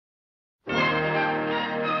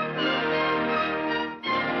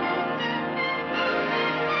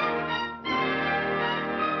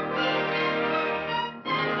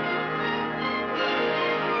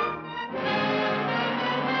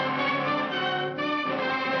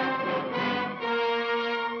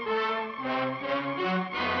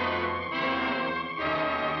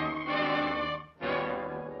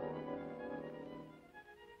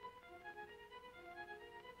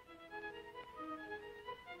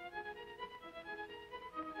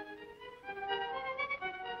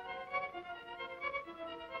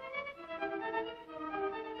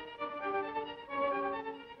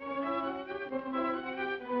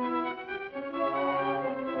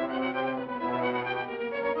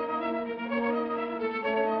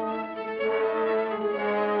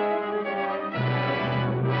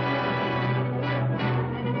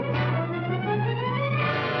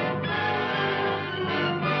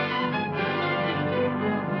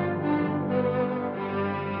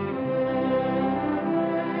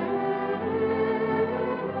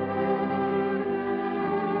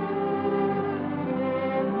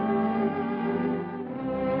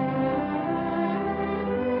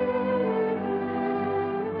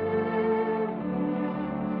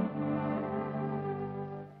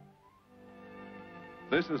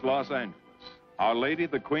This is Los Angeles. Our Lady,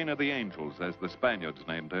 the Queen of the Angels, as the Spaniards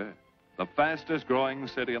named her. The fastest growing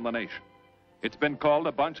city in the nation. It's been called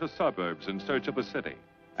a bunch of suburbs in search of a city.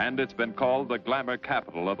 And it's been called the glamour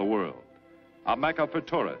capital of the world. A mecca for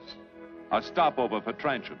tourists. A stopover for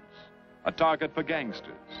transients. A target for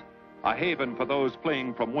gangsters. A haven for those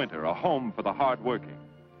fleeing from winter. A home for the hard-working.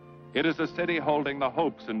 It is a city holding the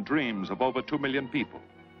hopes and dreams of over 2 million people.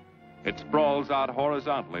 It sprawls out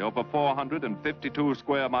horizontally over 452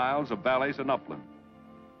 square miles of valleys and upland,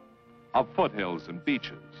 of foothills and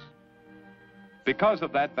beaches. Because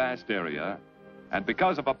of that vast area, and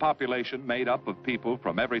because of a population made up of people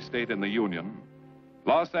from every state in the Union,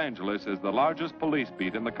 Los Angeles is the largest police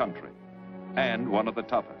beat in the country, and one of the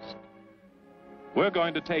toughest. We're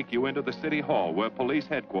going to take you into the city hall where police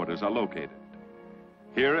headquarters are located.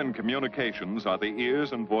 Here in communications are the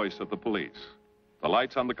ears and voice of the police. The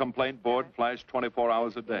lights on the complaint board flash 24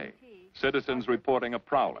 hours a day. Citizens reporting a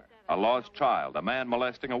prowler, a lost child, a man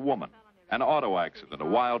molesting a woman, an auto accident, a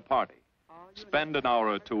wild party. Spend an hour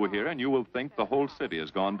or two here and you will think the whole city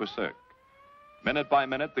has gone berserk. Minute by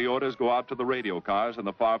minute, the orders go out to the radio cars in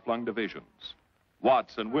the far-flung divisions.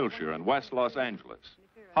 Watts and Wilshire and West Los Angeles.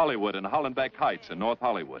 Hollywood and Hollenbeck Heights in North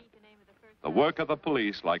Hollywood. The work of the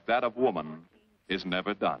police, like that of woman, is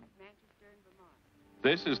never done.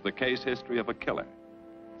 This is the case history of a killer,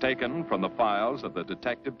 taken from the files of the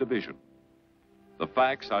Detective Division. The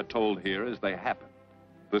facts are told here as they happen.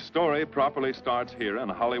 The story properly starts here in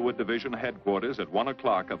Hollywood Division headquarters at 1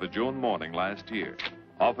 o'clock of a June morning last year.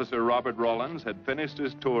 Officer Robert Rawlins had finished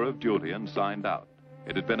his tour of duty and signed out.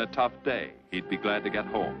 It had been a tough day. He'd be glad to get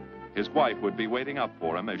home. His wife would be waiting up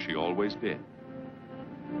for him, as she always did.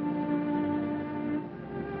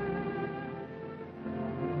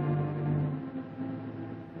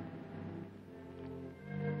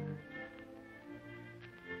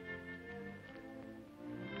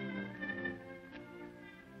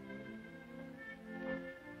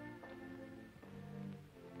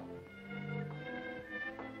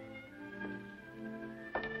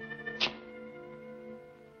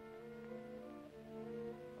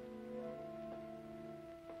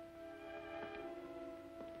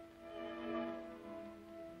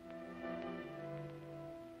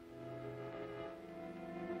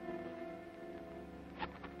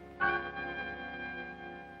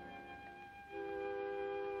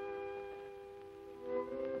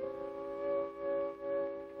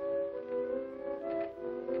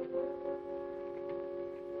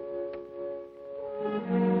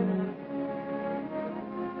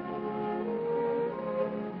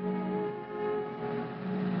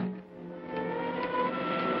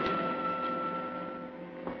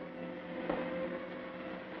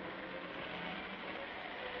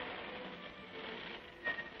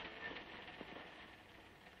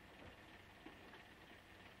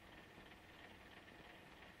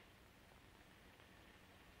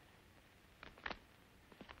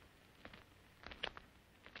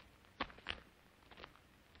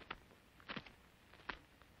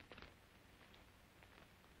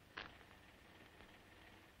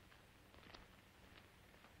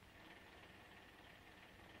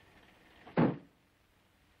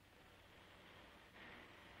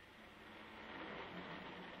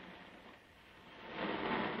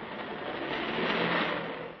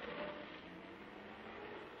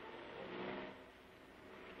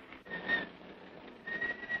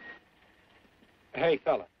 Hey,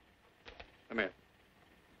 fella. Come here.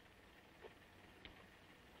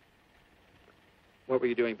 What were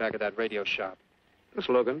you doing back at that radio shop? Just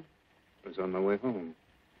looking. I was on my way home.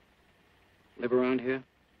 Live around here?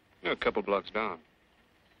 Yeah, a couple blocks down.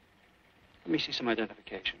 Let me see some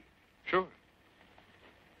identification. Sure.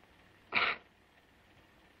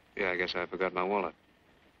 Yeah, I guess I forgot my wallet.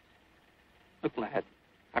 Look, lad,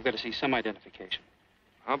 I've got to see some identification.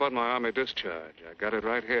 How about my Army discharge? I got it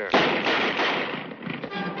right here.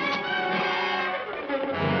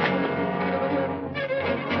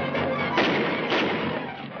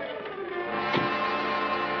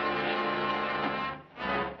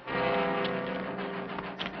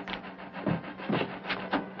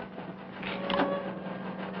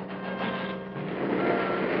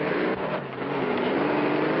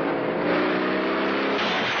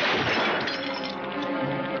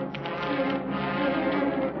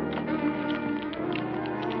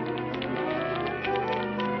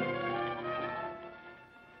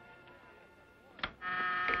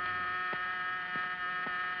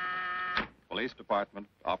 Police Department,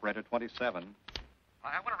 Operator 27.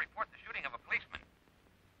 I want to report the shooting of a policeman.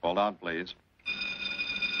 Hold on, please.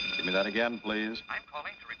 Give me that again, please. I'm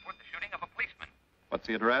calling to report the shooting of a policeman. What's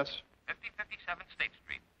the address? 5057 State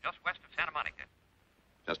Street, just west of Santa Monica.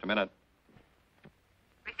 Just a minute.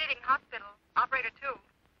 Receiving hospital. Operator 2.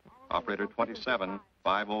 Operator 27,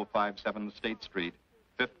 5057 State Street,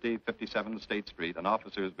 5057 State Street. An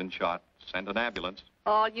officer has been shot. Send an ambulance.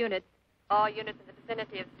 All units in the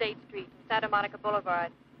vicinity of State Street and Santa Monica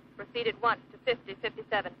Boulevard. Proceed at once to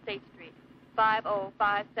 5057 State Street,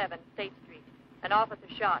 5057 State Street. An officer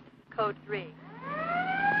shot. Code 3.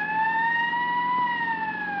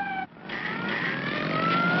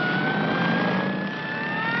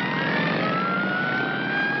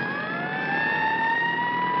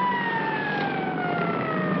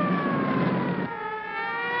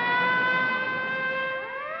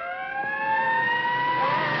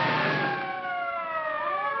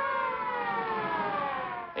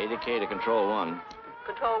 K to Control 1.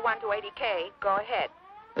 Control 1 to 80K. Go ahead.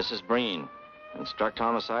 This is Breen. Instruct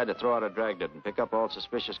homicide to throw out a dragnet and pick up all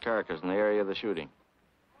suspicious characters in the area of the shooting.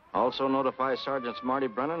 Also notify Sergeants Marty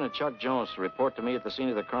Brennan and Chuck Jones to report to me at the scene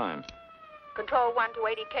of the crime. Control 1 to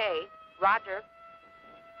 80K. Roger.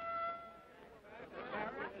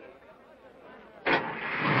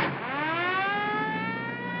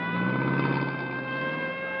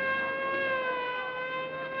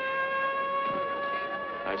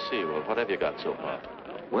 I see. Well, what have you got so far?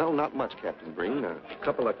 Well, not much, Captain Breen. A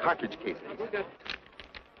couple of cartridge cases.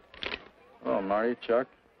 Oh, Marty, Chuck.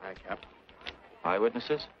 Hi, Cap.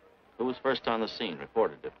 Eyewitnesses? Who was first on the scene,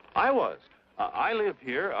 reported it? I was. I live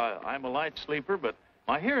here. I'm a light sleeper, but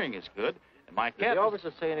my hearing is good. And my cat... Did the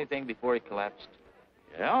officer say anything before he collapsed?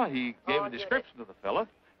 Yeah, he gave a description of the fella.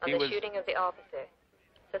 On the shooting of the officer.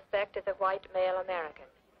 Suspect is a white male American.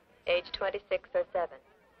 Age 26 or 7.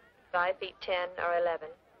 5 feet 10 or 11.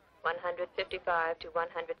 155 to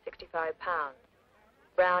 165 pounds.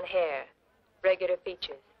 Brown hair. Regular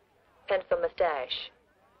features. Pencil mustache.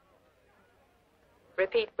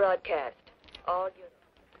 Repeat broadcast. All units.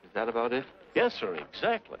 Is that about it? Yes, sir,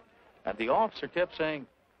 exactly. And the officer kept saying,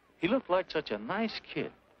 he looked like such a nice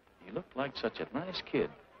kid. He looked like such a nice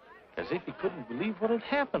kid. As if he couldn't believe what had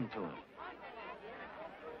happened to him.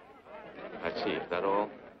 I see. Is that all?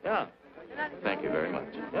 Yeah. Thank you very much.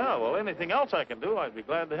 Yeah, well, anything else I can do, I'd be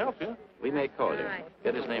glad to help you. We may call you.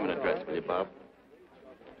 Get his name and address, will you, Bob?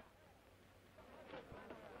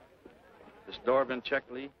 This door been checked,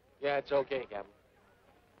 Lee? Yeah, it's okay, Captain.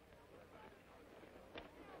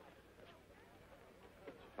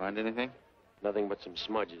 Find anything? Nothing but some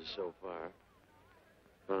smudges so far.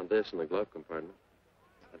 Found this in the glove compartment.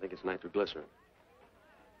 I think it's nitroglycerin.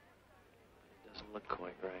 Doesn't look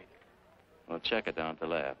quite right. Well, check it down at the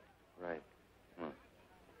lab. Right.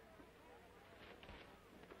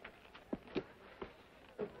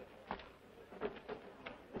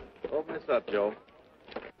 Open this up, Joe.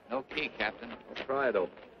 No key, Captain. Let's try it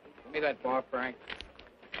open. Give me that bar, Frank.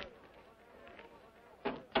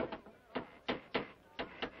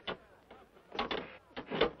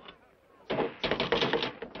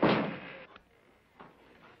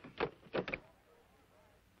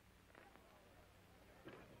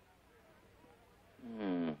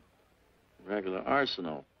 Regular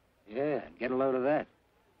arsenal. Yeah, get a load of that.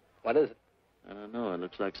 What is it? I don't know. It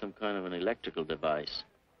looks like some kind of an electrical device.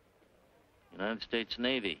 United States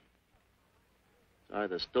Navy. It's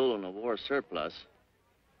either stolen or war surplus.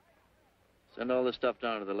 Send all this stuff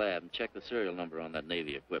down to the lab and check the serial number on that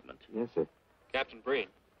Navy equipment. Yes, sir. Captain Breen.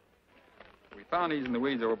 We found these in the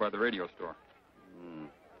weeds over by the radio store.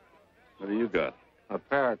 What do you got? A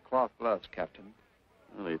pair of cloth gloves, Captain.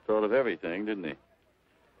 Well, he thought of everything, didn't he?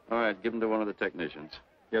 All right, give them to one of the technicians.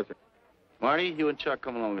 Yes, sir. Marty, you and Chuck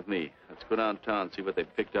come along with me. Let's go downtown and see what they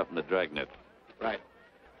picked up in the Dragnet. Right.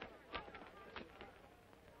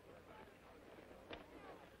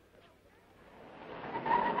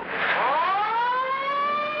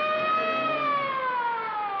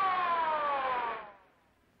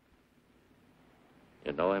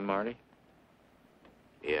 You know him, Marty?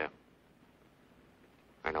 Yeah.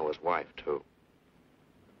 I know his wife, too.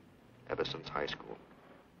 Ever since high school.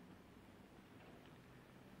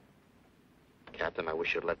 Captain, I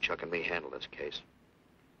wish you'd let Chuck and me handle this case.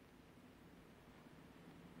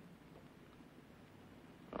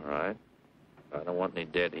 All right. I don't want any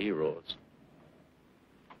dead heroes.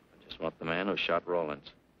 I just want the man who shot Rawlins.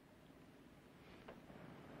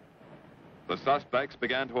 The suspects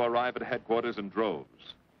began to arrive at headquarters in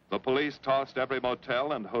droves. The police tossed every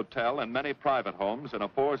motel and hotel and many private homes in a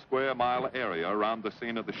 4-square-mile area around the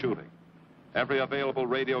scene of the shooting. Every available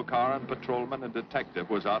radio car and patrolman and detective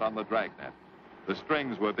was out on the Dragnet. The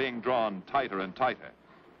strings were being drawn tighter and tighter.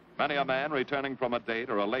 Many a man returning from a date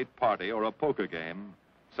or a late party or a poker game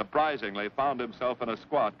surprisingly found himself in a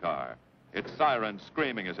squad car, its sirens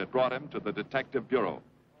screaming as it brought him to the detective bureau.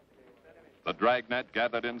 The dragnet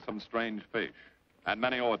gathered in some strange fish, and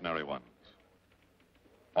many ordinary ones.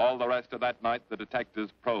 All the rest of that night, the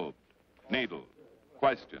detectives probed, needled,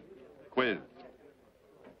 questioned, quizzed.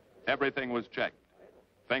 Everything was checked.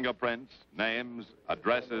 Fingerprints, names,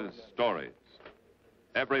 addresses, stories.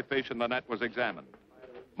 Every fish in the net was examined.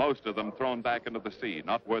 Most of them thrown back into the sea,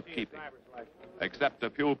 not worth keeping. Except a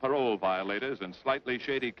few parole violators and slightly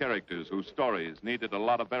shady characters whose stories needed a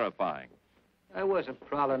lot of verifying. I wasn't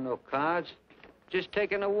prowling no cards. Just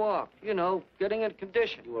taking a walk, you know, getting in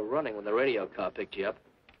condition. You were running when the radio car picked you up.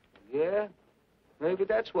 Yeah? Maybe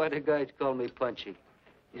that's why the guys call me Punchy.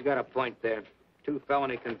 He's got a point there. 2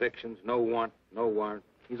 felony convictions, no warrant, no warrant.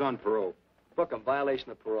 He's on parole. Book him, violation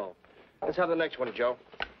of parole. Let's have the next one, Joe.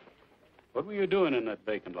 What were you doing in that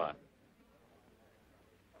vacant lot?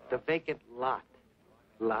 The vacant lot.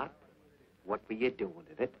 Lot? What were you doing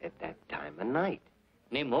in it at that time of night?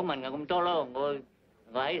 Ni mỗi mình cũng cho lo ngồi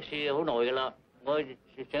ấy si hữu nội lo ngồi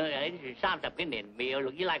ấy 30 cái nền bị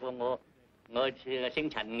lục dưới lại của ngồi sinh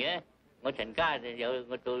thành nghĩa ngồi thành ca giờ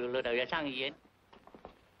ngồi tụi lừa đảo sang gì.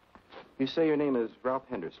 You say your name is Ralph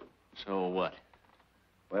Henderson. So what?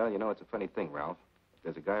 Well, you know, it's a funny thing, Ralph.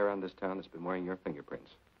 There's a guy around this town that's been wearing your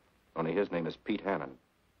fingerprints. Only his name is Pete Hannon.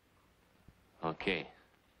 Okay.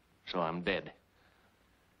 So I'm dead.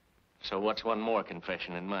 So what's one more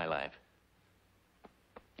confession in my life?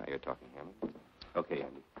 Now you're talking, Hannon. Okay,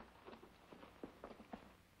 Andy.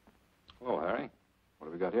 Hello, Harry. What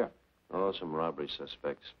have we got here? Oh, some robbery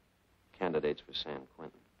suspects. Candidates for San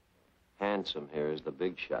Quentin. Handsome here is the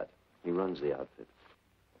big shot. He runs the outfit.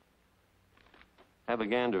 Have a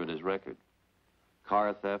gander at his record.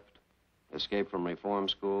 Car theft, escape from reform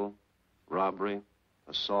school, robbery,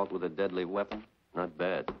 assault with a deadly weapon. Not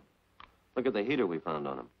bad. Look at the heater we found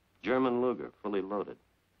on him. German Luger, fully loaded.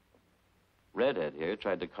 Redhead here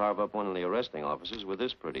tried to carve up one of the arresting officers with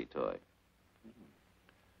this pretty toy.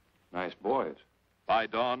 Nice boys. By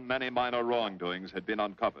dawn, many minor wrongdoings had been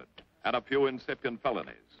uncovered, and a few incipient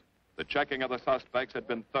felonies. The checking of the suspects had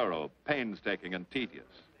been thorough, painstaking, and tedious.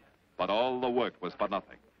 But all the work was for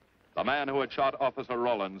nothing. The man who had shot Officer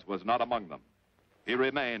Rollins was not among them. He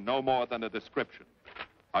remained no more than a description,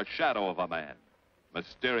 a shadow of a man,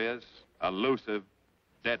 mysterious, elusive,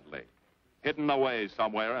 deadly, hidden away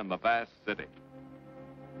somewhere in the vast city.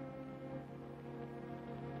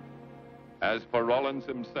 As for Rollins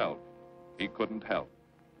himself, he couldn't help.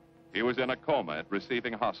 He was in a coma at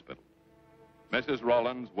receiving hospital. Mrs.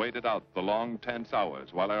 Rollins waited out the long, tense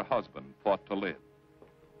hours while her husband fought to live.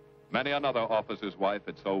 Many another officer's wife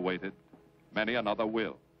had so waited. Many another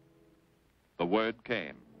will. The word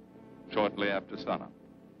came shortly after sunup.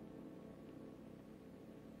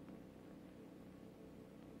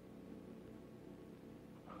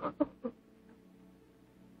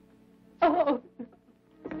 Oh.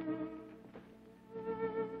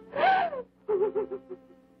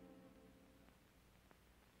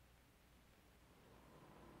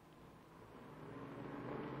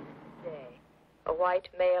 A white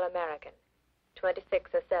male American, 26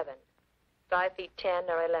 or 7, 5 feet 10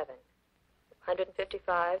 or 11,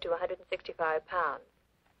 155 to 165 pounds,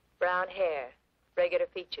 brown hair, regular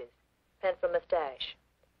features, pencil mustache.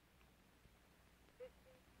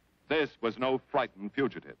 This was no frightened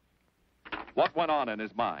fugitive. What went on in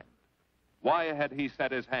his mind? Why had he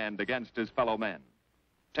set his hand against his fellow men,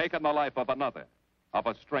 taken the life of another, of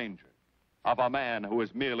a stranger, of a man who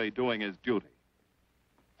was merely doing his duty?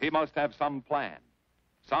 He must have some plan,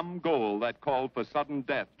 some goal that called for sudden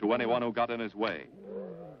death to anyone who got in his way.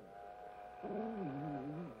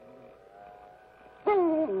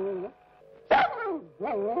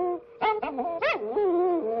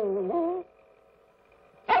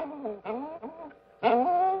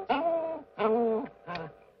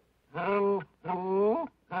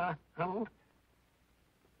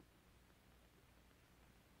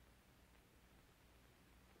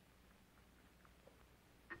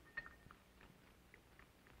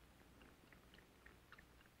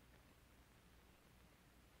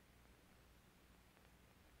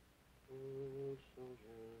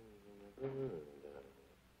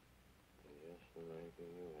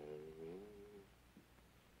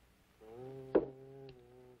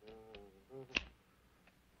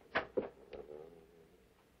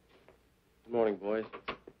 Good morning, boys.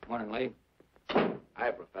 Morning, Lee.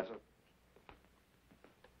 Hi, Professor.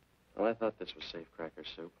 Well, I thought this was safe cracker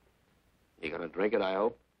soup. You gonna drink it, I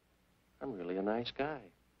hope? I'm really a nice guy.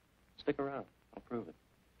 Stick around. I'll prove it.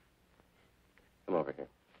 Come over here.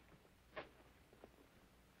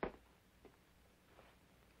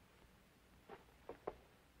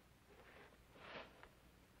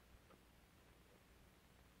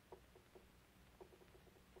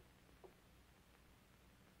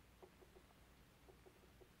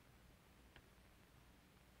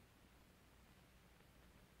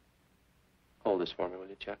 Hold this for me, will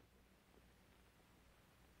you, Chuck?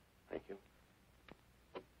 Thank you.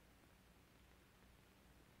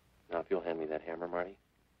 Now, if you'll hand me that hammer, Marty.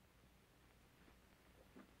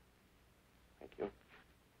 Thank you.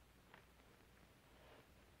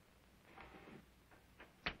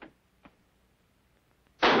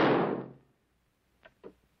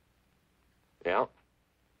 Yeah.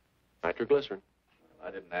 Nitroglycerin.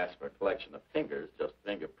 I didn't ask for a collection of fingers, just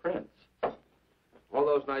fingerprints. All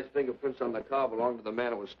those nice fingerprints on the car belong to the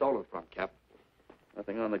man it was stolen from, Cap.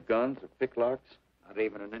 Nothing on the guns or picklocks? Not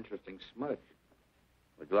even an interesting smudge.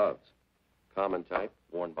 The gloves? Common type,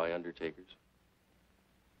 worn by undertakers.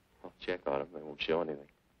 I'll check on them. They won't show anything.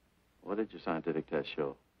 What did your scientific test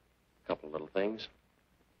show? A couple of little things.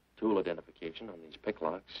 Tool identification on these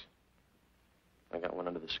picklocks. I got one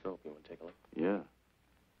under the scope. You want to take a look? Yeah.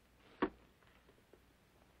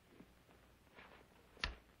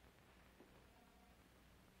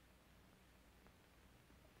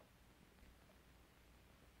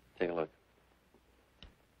 Take a look.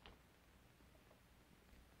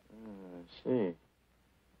 I see.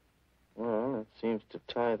 Well, it seems to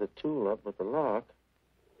tie the tool up with the lock.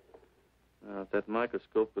 Now, if that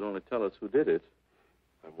microscope could only tell us who did it.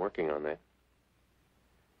 I'm working on that.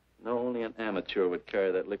 No, only an amateur would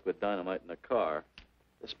carry that liquid dynamite in a car.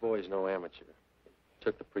 This boy's no amateur.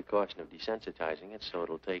 Took the precaution of desensitizing it so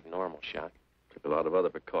it'll take normal shock. Took a lot of other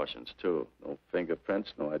precautions, too. No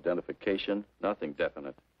fingerprints, no identification, nothing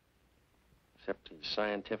definite. Except he's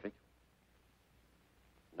scientific.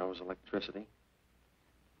 Knows electricity.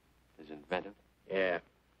 Is inventive. Yeah.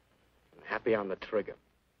 I'm happy on the trigger.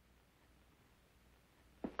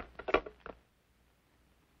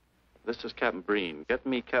 This is Captain Breen. Get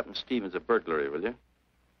me Captain Stevens a burglary, will you?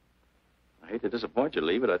 I hate to disappoint you,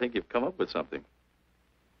 Lee, but I think you've come up with something.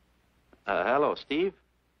 Hello, Steve.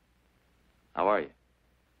 How are you?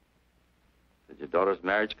 Did your daughter's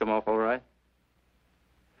marriage come off all right?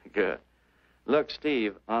 Good. Look,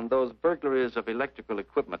 Steve, on those burglaries of electrical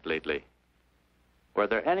equipment lately, were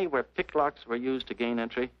there any where picklocks were used to gain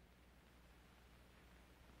entry?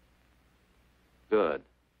 Good.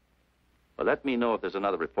 Well, let me know if there's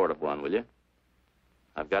another report of one, will you?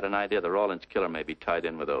 I've got an idea the Rawlins killer may be tied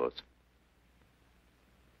in with those.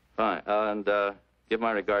 Fine. And give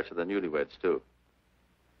my regards to the newlyweds, too.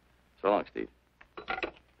 So long, Steve.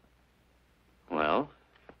 Well,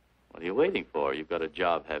 what are you waiting for? You've got a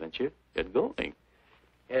job, haven't you? Get going.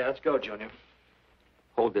 Yeah, let's go, Junior.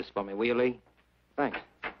 Hold this for me, will you, Lee? Thanks.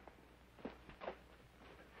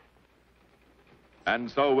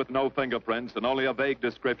 And so, with no fingerprints and only a vague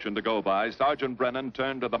description to go by, Sergeant Brennan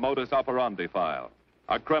turned to the modus operandi file.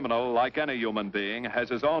 A criminal, like any human being, has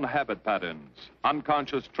his own habit patterns,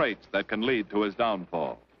 unconscious traits that can lead to his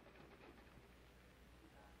downfall.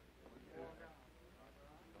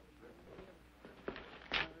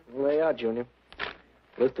 Well, there you are, Junior.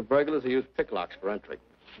 List of burglars who use picklocks for entry.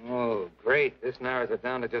 Oh, great. This narrows it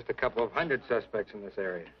down to just a couple of hundred suspects in this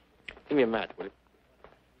area. Give me a match, will you?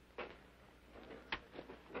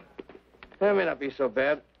 That may not be so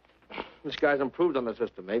bad. This guy's improved on the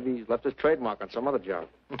system. Maybe he's left his trademark on some other job.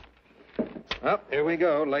 Well, here we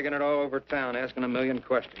go, legging it all over town, asking a million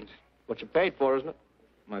questions. What you paid for, isn't it?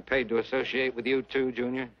 Am I paid to associate with you, too,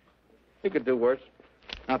 Junior? You could do worse.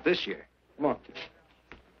 Not this year. Come on.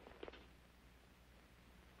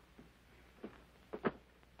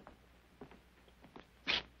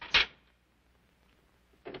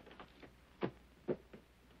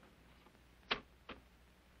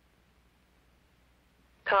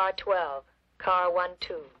 Car 12, car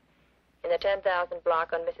 12, in the 10,000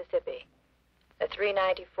 block on Mississippi. A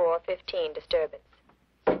 394-15 disturbance.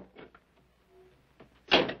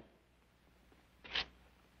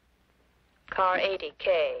 Car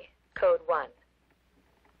 80K, code 1.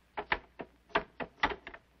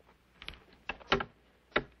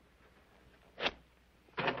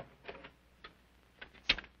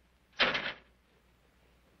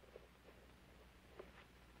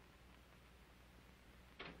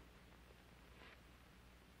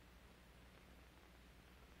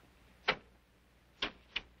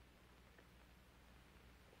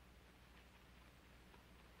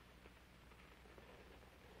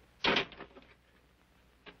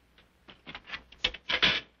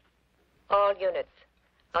 All units,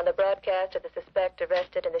 on the broadcast of the suspect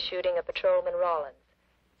arrested in the shooting of Patrolman Rawlins.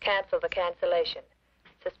 Cancel the cancellation.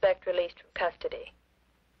 Suspect released from custody.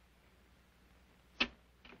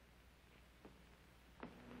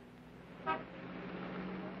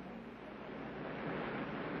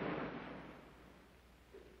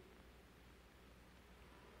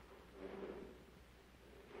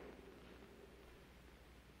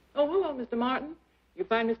 Oh, hello, Mr. Martin. You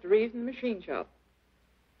find Mr. Reeves in the machine shop.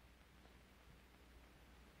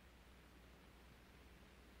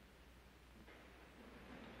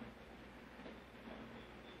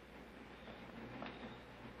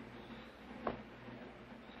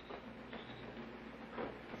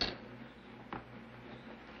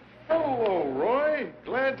 Hello, Roy.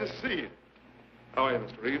 Glad to see you. How are you,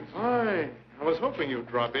 Mr. Reeves? Hi. I was hoping you'd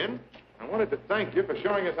drop in. I wanted to thank you for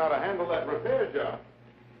showing us how to handle that repair job.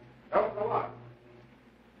 Helped a lot.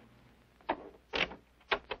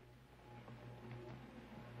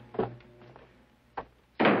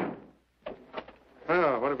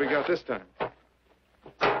 Oh, what have we got this time?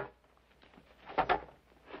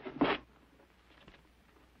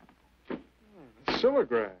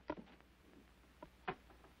 Silvergraph.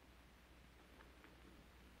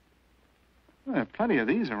 Well, there are plenty of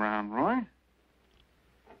these around, Roy.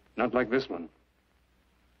 Not like this one.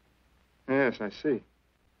 Yes, I see.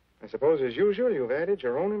 I suppose, as usual, you've added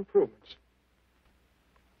your own improvements.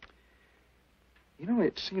 You know,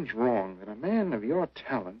 it seems wrong that a man of your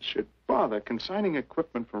talents should bother consigning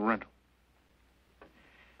equipment for rental.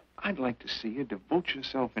 I'd like to see you devote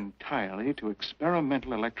yourself entirely to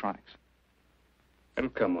experimental electronics.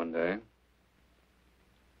 It'll come one day.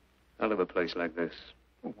 I'll have a place like this.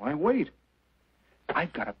 Well, why wait?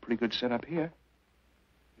 I've got a pretty good setup here.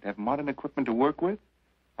 You'd have modern equipment to work with,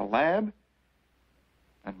 a lab,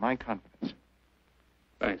 and my confidence.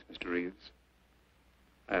 Thanks, Mr. Reeves.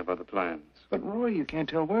 I have other plans. But, Roy, you can't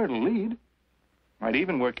tell where it'll lead. Might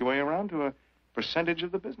even work your way around to a percentage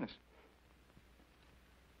of the business.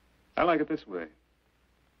 I like it this way.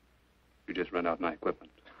 You just rent out my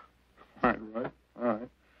equipment. All right. All right.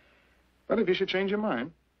 But if you should change your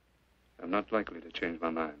mind... I'm not likely to change my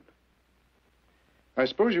mind. I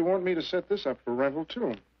suppose you want me to set this up for rental,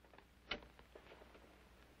 too.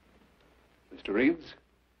 Mr. Reeves,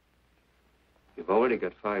 you've already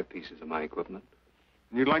got 5 pieces of my equipment.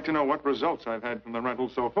 You'd like to know what results I've had from the rental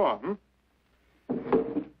so far,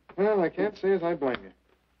 Well, I can't say as I blame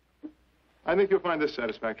you. I think you'll find this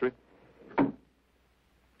satisfactory.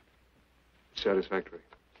 Satisfactory.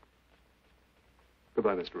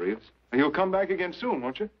 Goodbye, Mr. Reeves. And you'll come back again soon,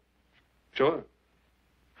 won't you? Sure.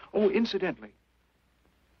 Oh, incidentally,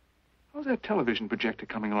 how's that television projector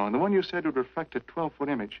coming along? The one you said would reflect a 12-foot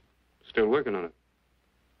image. Still working on it.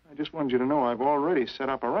 I just wanted you to know I've already set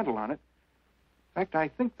up a rental on it. In fact, I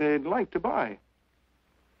think they'd like to buy.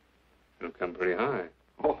 It'll come pretty high.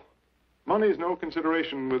 Oh, money's no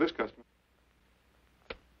consideration with this customer.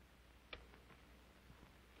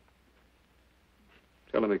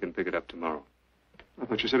 Tell him he can pick it up tomorrow. I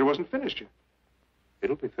thought you said it wasn't finished yet.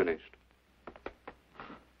 It'll be finished.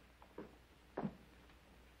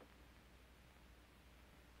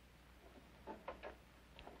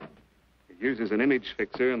 It uses an image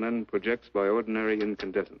fixer and then projects by ordinary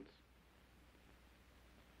incandescence.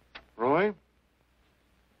 Roy,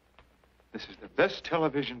 this is the best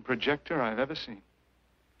television projector I've ever seen.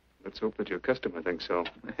 Let's hope that your customer thinks so.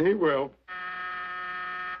 He will.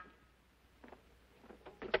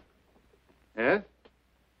 Yes?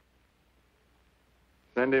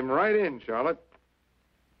 Send him right in, Charlotte.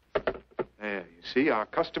 There, you see, our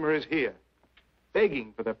customer is here,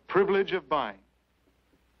 begging for the privilege of buying.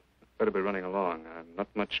 Better be running along. I'm not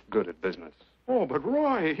much good at business. Oh, but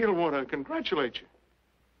Roy, he'll want to congratulate you.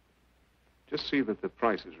 Just see that the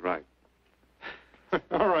price is right.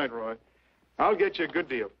 All right, Roy. I'll get you a good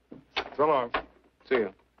deal. So long. See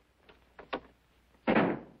you.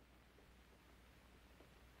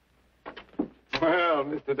 Well,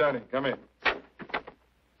 Mr. Dunning, come in.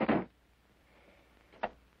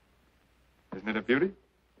 Isn't it a beauty?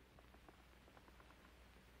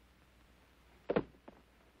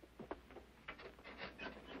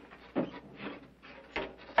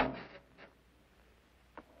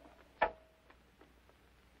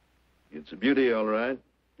 It's a beauty, all right.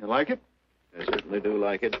 You like it? I certainly do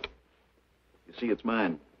like it. You see, it's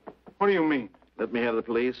mine. What do you mean? Let me have the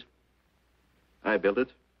police. I built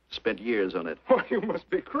it. Spent years on it. Oh, you must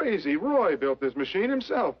be crazy. Roy built this machine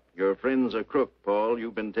himself. Your friend's a crook, Paul.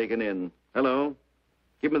 You've been taken in. Hello?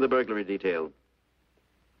 Give me the burglary detail.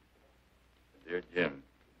 Dear Jim,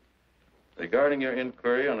 regarding your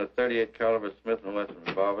inquiry on a .38 caliber Smith & Wesson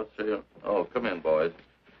revolver, serial... Oh, come in, boys.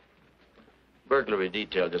 Burglary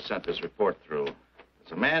detail just sent this report through.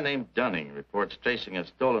 It's a man named Dunning reports tracing a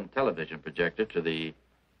stolen television projector to the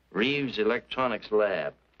Reeves Electronics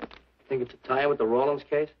Lab. Think it's a tie with the Rawlins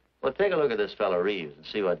case? Well, take a look at this fellow Reeves and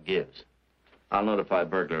see what gives. I'll notify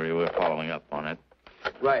burglary we're following up on it.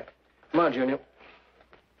 Right. Come on, Junior.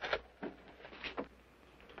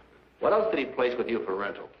 What else did he place with you for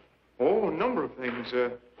rental? Oh, a number of things.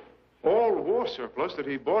 All war surplus that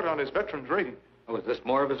he bought on his veterans rating. Oh, is this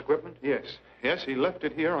more of his equipment? Yes. Yes, he left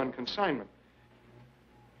it here on consignment.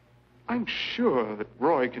 I'm sure that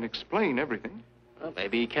Roy can explain everything. Well,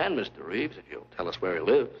 maybe he can, Mr. Reeves, if you'll tell us where he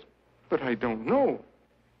lives. But I don't know.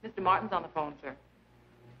 Mr. Martin's on the phone, sir.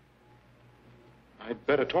 I'd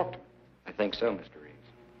better talk to him. I think so, Mr. Reeves.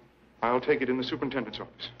 I'll take it in the superintendent's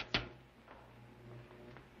office.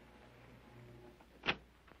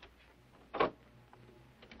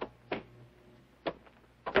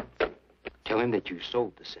 Tell him that you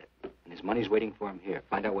sold the set, and his money's waiting for him here.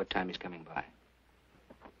 Find out what time he's coming by.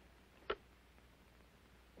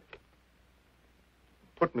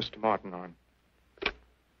 Put Mr. Martin on.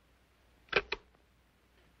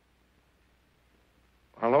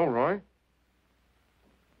 Hello, Roy?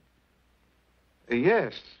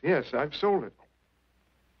 Yes, I've sold it.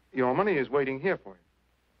 Your money is waiting here for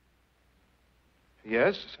you.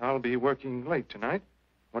 Yes, I'll be working late tonight.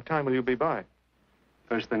 What time will you be by?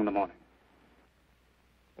 First thing in the morning.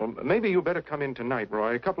 Well, maybe you better come in tonight,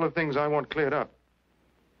 Roy. A couple of things I want cleared up.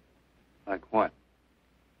 Like what?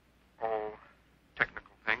 Oh,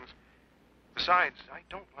 technical things. Besides, I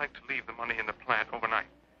don't like to leave the money in the plant overnight.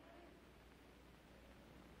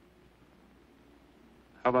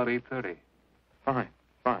 How about 8:30? Fine.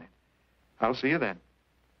 I'll see you then.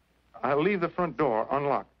 I'll leave the front door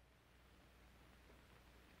unlocked.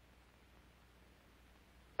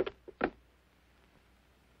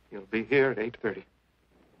 You'll be here at 8:30.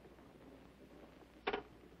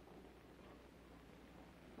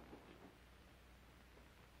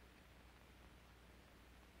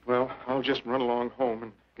 Well, I'll just run along home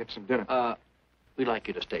and get some dinner. We'd like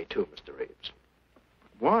you to stay, too, Mr. Reeves.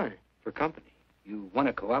 Why? For company. You want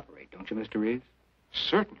to cooperate, don't you, Mr. Reeves?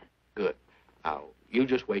 Certainly. Good. Now, you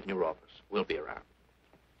just wait in your office. We'll be around.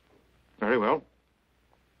 Very well.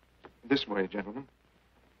 This way, gentlemen.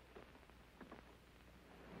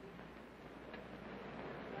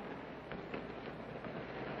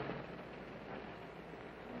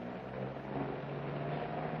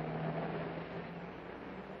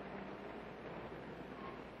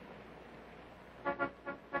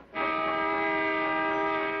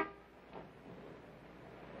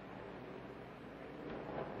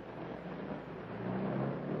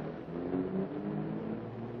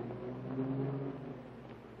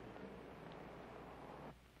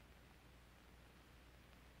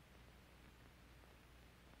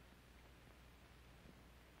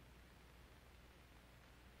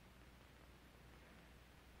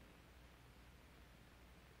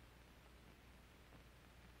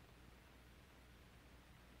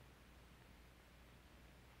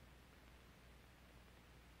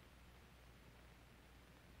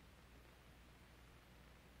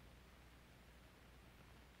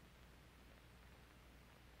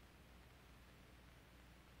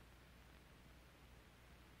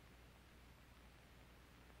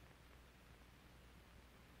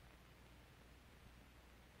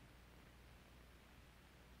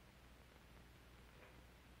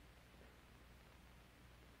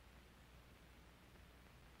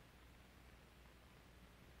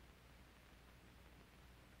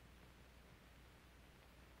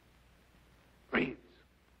 Reeves.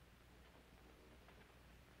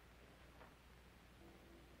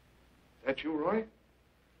 That you, Roy?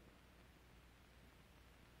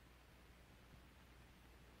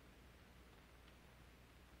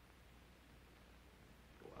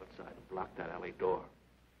 Go outside and block that alley door.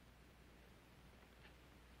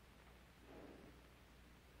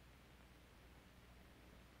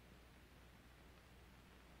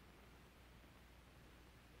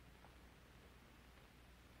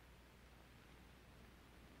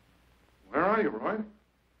 Where are you, Roy?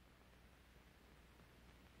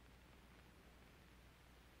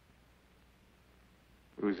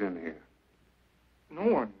 Who's in here? No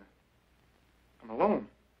one. I'm alone.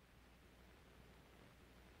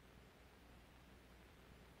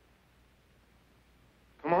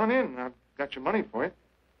 Come on in. I've got your money for you.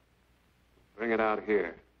 Bring it out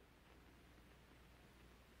here.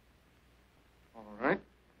 All right.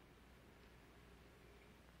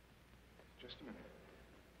 Just a minute.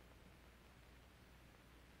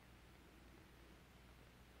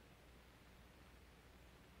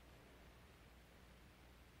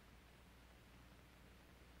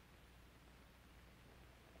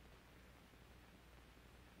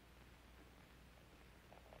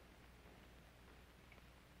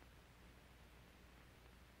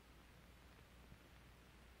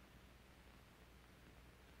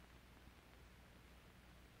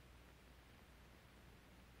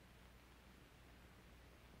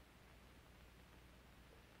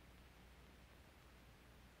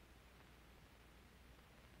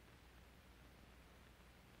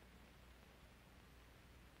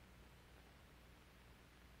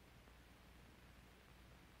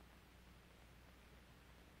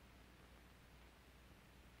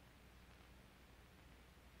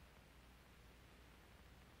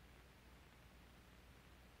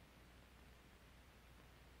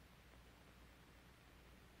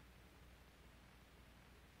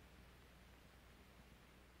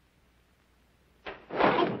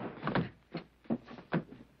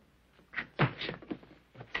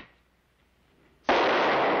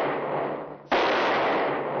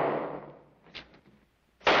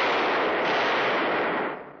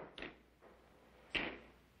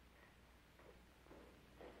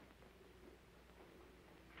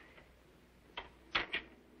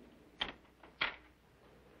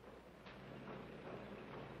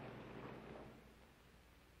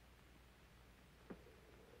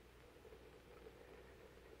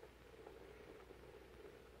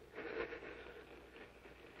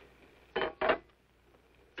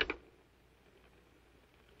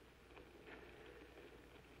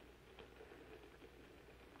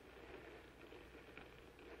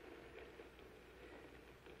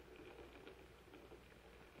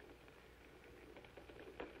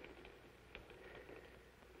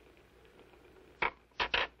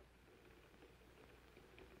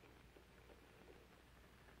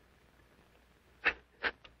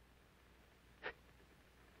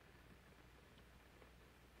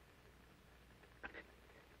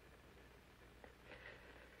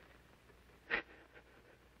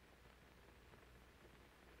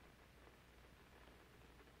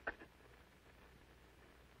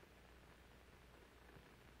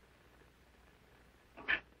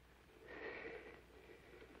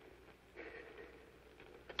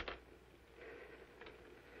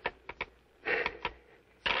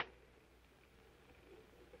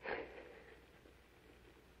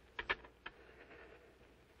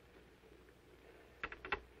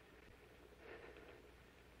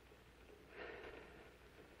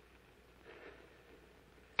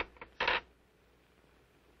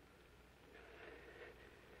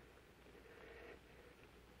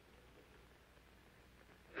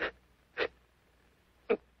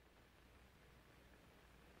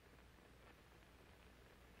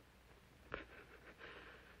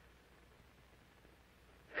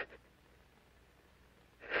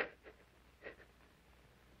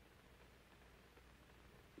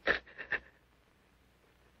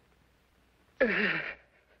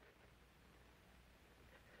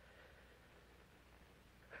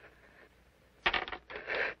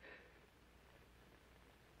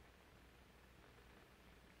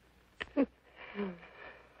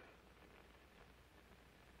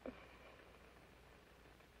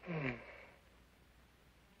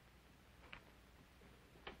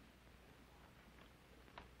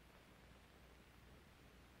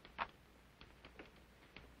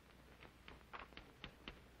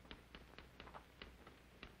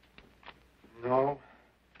 No.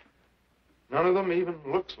 None of them even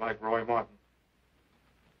looks like Roy Martin.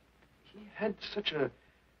 He had such a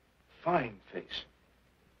fine face.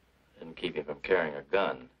 Didn't keep him from carrying a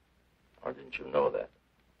gun. Or didn't you know that?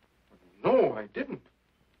 No, I didn't.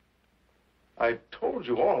 I told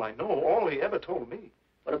you all I know, all he ever told me.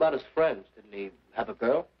 What about his friends? Didn't he have a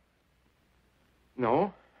girl?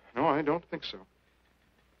 No, I don't think so.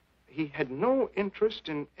 He had no interest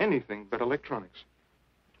in anything but electronics.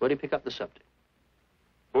 Where did he pick up the subject?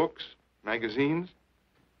 Books, magazines.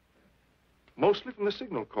 Mostly from the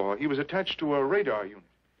Signal Corps. He was attached to a radar unit.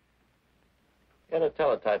 Get a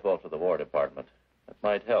teletype off to the War Department. That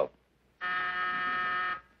might help.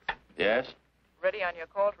 Yes? Ready on your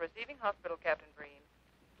call to receiving hospital, Captain Breen.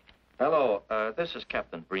 Hello, this is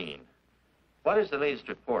Captain Breen. What is the latest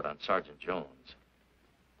report on Sergeant Jones?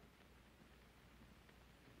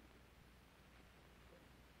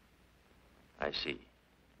 I see.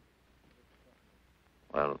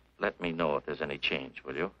 Well, let me know if there's any change,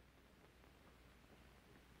 will you?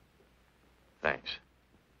 Thanks.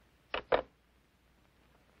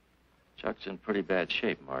 Chuck's in pretty bad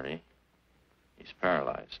shape, Marty. He's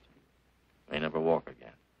paralyzed. May never walk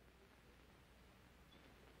again.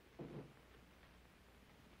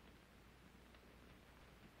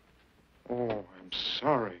 Oh, I'm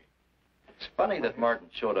sorry. It's funny that Martin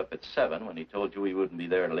showed up at 7 when he told you he wouldn't be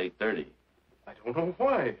there till 8:30. I don't know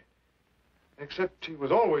why. Except he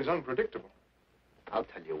was always unpredictable. I'll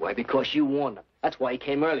tell you why. Because you warned him. That's why he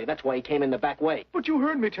came early. That's why he came in the back way. But you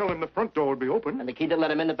heard me tell him the front door would be open. And the key to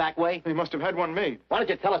let him in the back way? He must have had one made. Why don't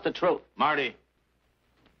you tell us the truth? Marty.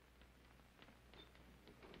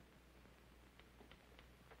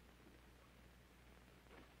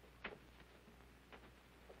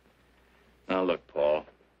 Now, look, Paul.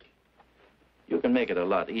 You can make it a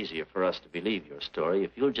lot easier for us to believe your story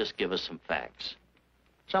if you'll just give us some facts.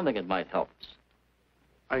 Something that might help us.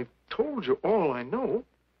 I told you all I know.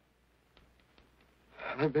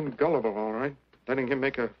 I've been gullible, all right, letting him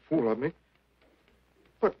make a fool of me.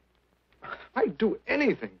 But I'd do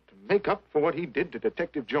anything to make up for what he did to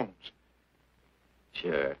Detective Jones.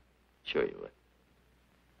 Sure you would.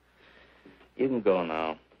 You can go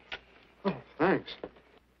now. Oh, thanks.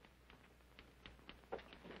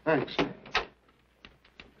 Thanks.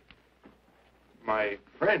 My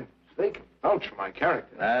friends, they can vouch for my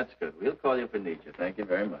character. That's good. We'll call you if we need you. Thank you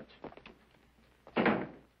very much.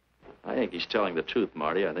 I think he's telling the truth,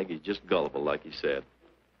 Marty. I think he's just gullible, like he said.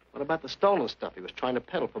 What about the stolen stuff he was trying to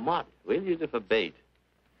peddle for Martin? We'll use it for bait.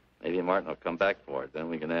 Maybe Martin will come back for it. Then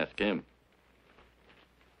we can ask him.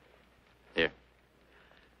 Here.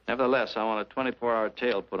 Nevertheless, I want a 24-hour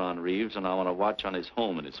tail put on Reeves, and I want a watch on his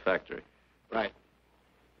home and his factory. Right.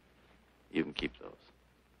 You can keep those.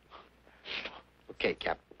 Okay,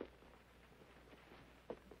 Captain.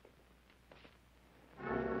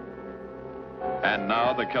 And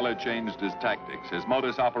now the killer changed his tactics, his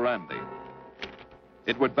modus operandi.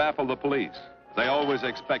 It would baffle the police. They always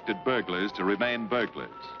expected burglars to remain burglars,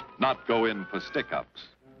 not go in for stick-ups.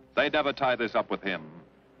 They'd never tie this up with him.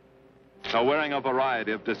 So wearing a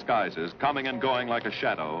variety of disguises, coming and going like a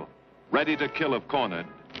shadow, ready to kill if cornered,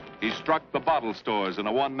 he struck the bottle stores in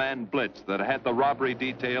a one-man blitz that had the robbery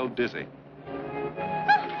detail dizzy.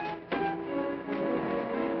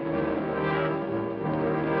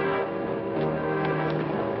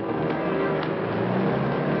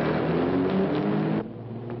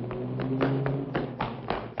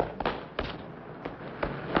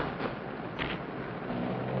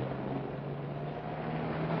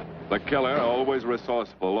 The killer, always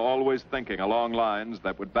resourceful, always thinking along lines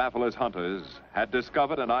that would baffle his hunters, had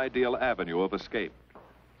discovered an ideal avenue of escape.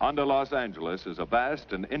 Under Los Angeles is a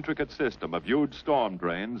vast and intricate system of huge storm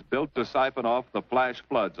drains built to siphon off the flash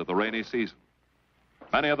floods of the rainy season.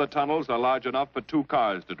 Many of the tunnels are large enough for 2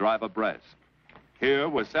 cars to drive abreast. Here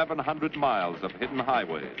were 700 miles of hidden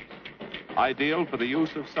highways, ideal for the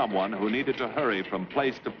use of someone who needed to hurry from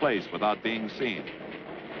place to place without being seen.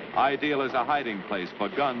 Ideal as a hiding place for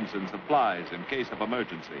guns and supplies in case of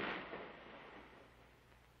emergency.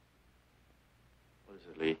 What is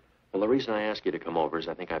it, Lee? Well, the reason I asked you to come over is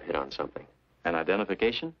I think I've hit on something. An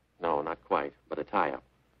identification? No, not quite, but a tie-up.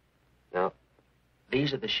 Now,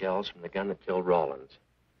 These are the shells from the gun that killed Rawlins.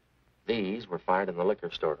 These were fired in the liquor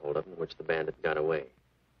store holdup in which the bandit got away.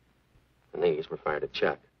 And these were fired at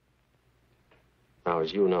Chuck. Now,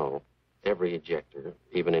 as you know, every ejector,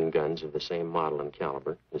 even in guns of the same model and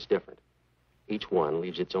caliber, is different. Each one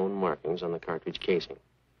leaves its own markings on the cartridge casing.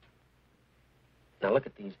 Now, look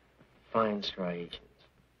at these fine striations.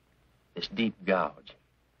 This deep gouge.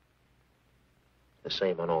 The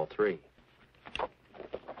same on all three.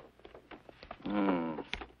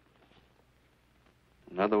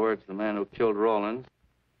 In other words, the man who killed Rawlins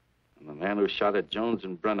and the man who shot at Jones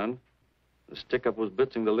and Brennan, the stick-up was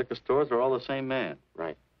blitzing the liquor stores, are all the same man.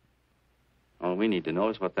 Right. All we need to know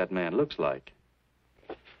is what that man looks like.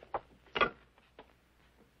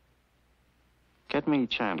 Get me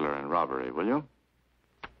Chandler in robbery, will you?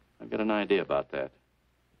 I've got an idea about that.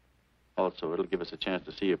 Also, it'll give us a chance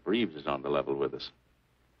to see if Reeves is on the level with us.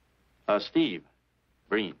 Steve,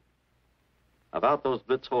 Breen, about those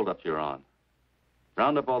blitz holdups you're on.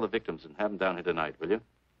 Round up all the victims and have them down here tonight, will you?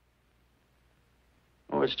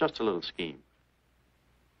 Oh, it's just a little scheme.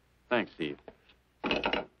 Thanks, Steve.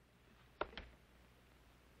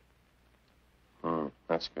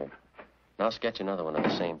 That's good. Now sketch another one of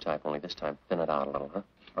the same type, only this time thin it out a little, huh?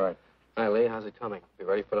 All right. Hi, Lee. How's it coming? Be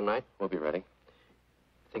ready for tonight? We'll be ready.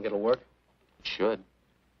 Think it'll work? It should.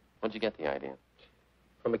 When'd you get the idea?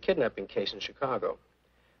 From a kidnapping case in Chicago.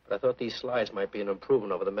 But I thought these slides might be an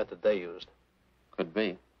improvement over the method they used. Could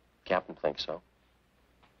be. Captain thinks so.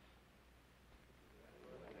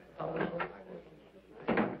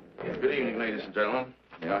 Good evening, ladies and gentlemen.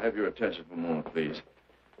 May I have your attention for a moment, please?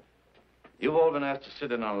 You've all been asked to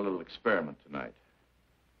sit in on a little experiment tonight.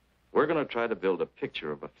 We're going to try to build a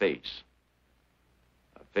picture of a face.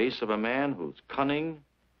 A face of a man who's cunning,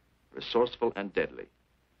 resourceful, and deadly.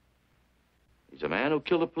 He's a man who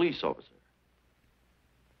killed a police officer.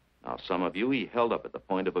 Now, some of you he held up at the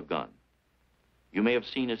point of a gun. You may have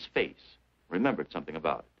seen his face, remembered something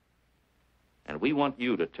about it. And we want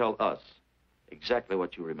you to tell us exactly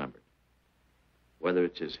what you remembered. Whether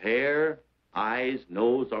it's his hair, eyes,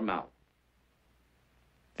 nose, or mouth.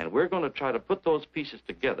 And we're going to try to put those pieces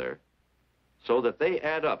together so that they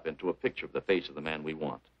add up into a picture of the face of the man we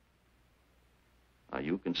want. Now,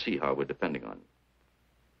 you can see how we're depending on you.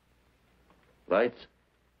 Lights?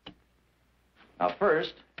 Now,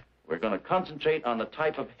 first, we're going to concentrate on the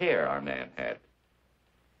type of hair our man had.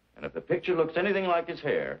 And if the picture looks anything like his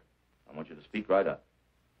hair, I want you to speak right up.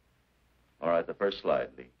 All right, the first slide,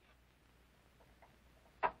 Lee.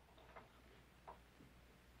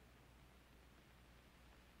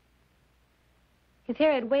 His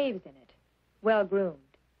hair had waves in it, well-groomed.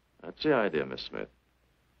 That's the idea, Miss Smith.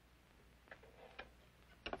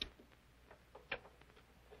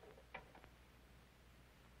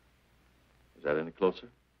 Is that any closer?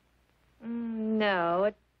 No,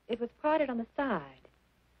 it was parted on the side.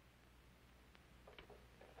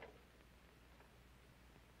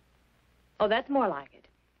 Oh, that's more like it,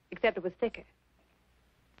 except it was thicker.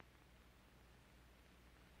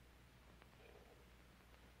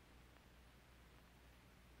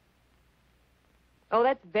 Oh,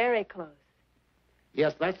 that's very close.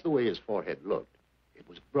 Yes, that's the way his forehead looked. It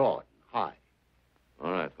was broad and high.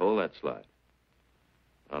 All right, hold that slide.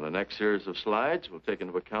 Now, the next series of slides will take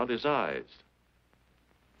into account his eyes.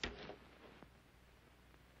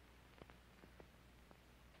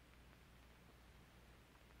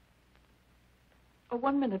 Oh,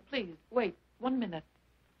 1 minute, please. Wait, 1 minute.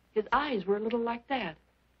 His eyes were a little like that.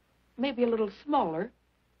 Maybe a little smaller,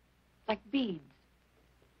 like beads.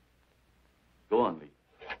 Go on, Lee.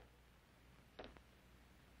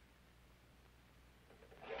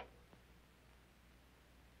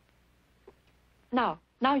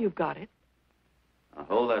 Now you've got it. Now,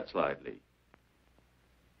 hold that slide, Lee.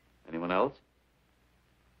 Anyone else?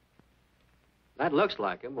 That looks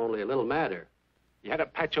like him, only a little madder. He had a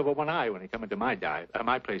patch over one eye when he come into my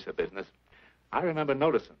place of business. I remember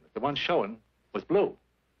noticing that the one showing was blue.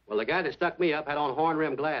 Well, the guy that stuck me up had on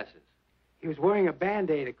horn-rimmed glasses. He was wearing a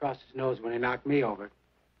Band-Aid across his nose when he knocked me over.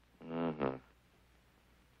 Uh-huh.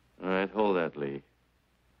 All right, hold that, Lee.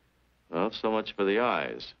 Well, so much for the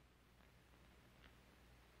eyes.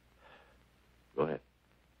 Go ahead.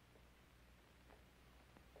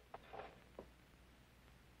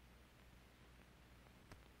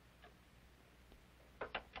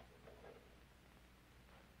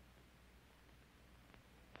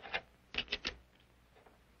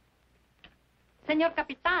 Señor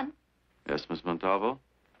Capitán. Yes, Miss Montalvo?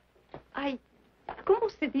 Ay, ¿cómo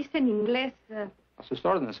se dice en inglés? A sus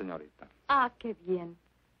órdenes, señorita. Ah, qué bien.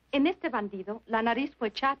 En este bandido, la nariz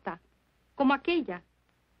fue chata, como aquella,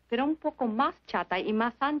 pero un poco más chata y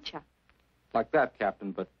más ancha. Like that,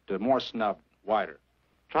 Captain, but more snub, wider.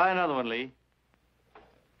 Try another one, Lee.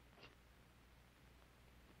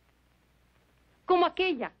 Como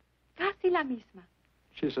aquella. Casi la misma.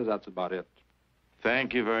 She says that's about it.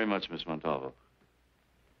 Thank you very much, Miss Montalvo.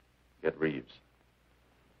 Get Reeves.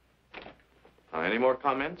 Any more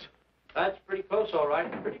comments? That's pretty close, all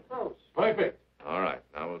right. Pretty close. Perfect. All right,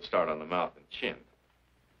 now we'll start on the mouth and chin.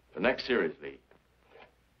 The next series, Lee.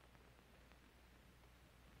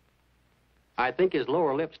 I think his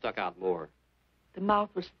lower lip stuck out more. The mouth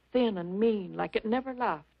was thin and mean, like it never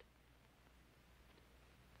laughed.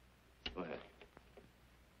 Go ahead.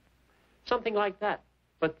 Something like that,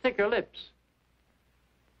 but thicker lips.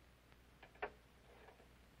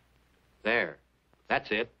 There.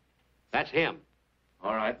 That's it. That's him.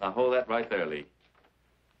 All right, now hold that right there, Lee.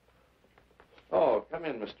 Oh, come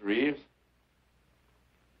in, Mr. Reeves.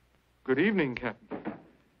 Good evening, Captain. Did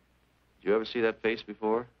you ever see that face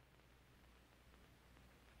before?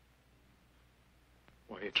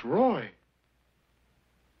 Why, it's Roy.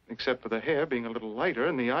 Except for the hair being a little lighter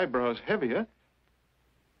and the eyebrows heavier,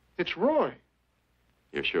 it's Roy.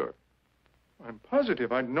 You're sure? I'm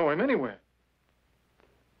positive I'd know him anywhere.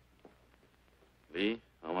 Lee,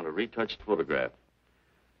 I want a retouched photograph.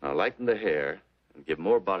 Now lighten the hair and give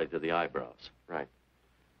more body to the eyebrows. Right.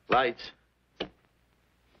 Lights.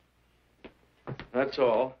 That's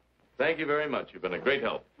all. Thank you very much. You've been a great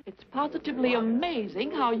help. It's positively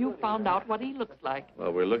amazing how you found out what he looks like.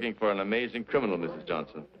 Well, we're looking for an amazing criminal, Mrs.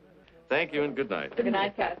 Johnson. Thank you and good night. Good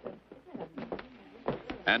night, Captain.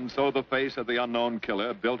 And so the face of the unknown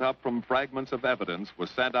killer, built up from fragments of evidence, was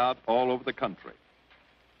sent out all over the country.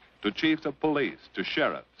 To chiefs of police, to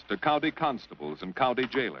sheriffs, to county constables and county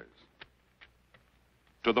jailers,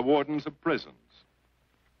 to the wardens of prisons,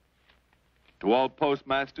 to all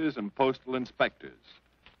postmasters and postal inspectors,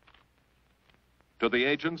 to the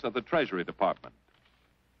agents of the Treasury Department,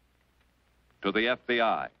 to the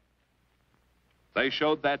FBI. They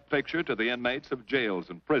showed that picture to the inmates of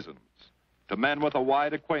jails and prisons, to men with a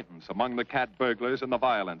wide acquaintance among the cat burglars and the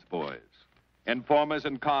violence boys. Informers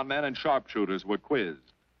and conmen and sharpshooters were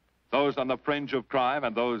quizzed, those on the fringe of crime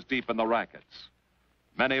and those deep in the rackets.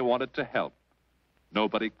 Many wanted to help.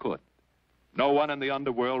 Nobody could. No one in the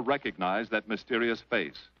underworld recognized that mysterious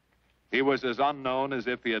face. He was as unknown as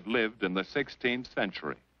if he had lived in the 16th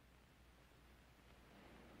century.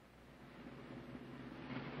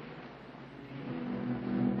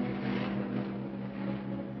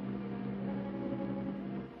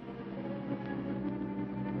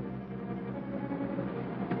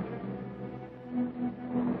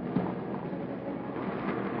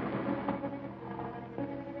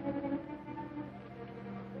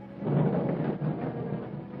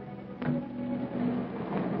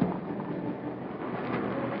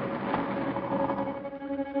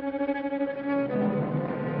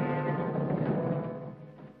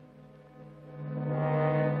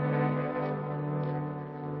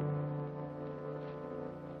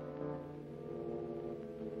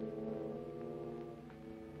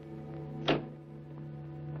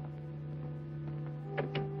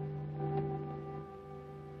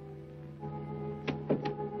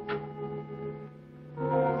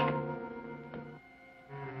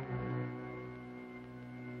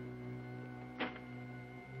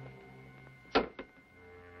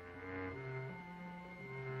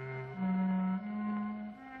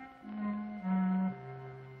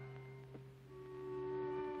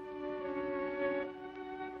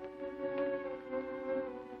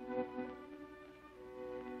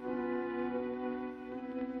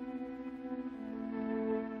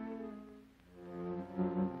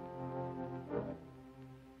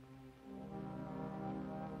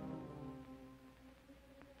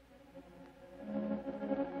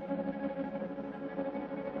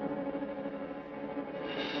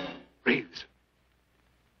 Reeves.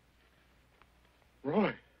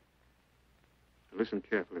 Roy. Listen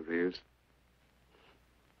carefully, Reeves.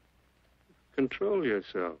 Control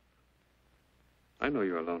yourself. I know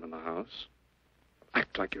you're alone in the house.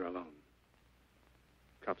 Act like you're alone.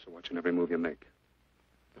 Cops are watching every move you make.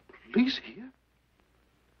 The police here?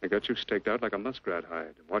 They got you staked out like a muskrat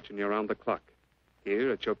hide, watching you around the clock.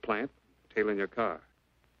 Here at your plant, tailing your car.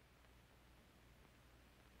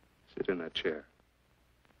 Sit in that chair.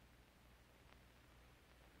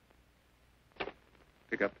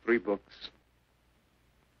 Pick up 3 books.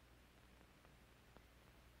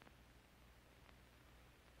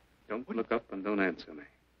 Don't look up and don't answer me.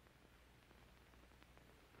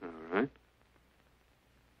 All right.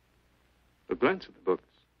 But glance at the books.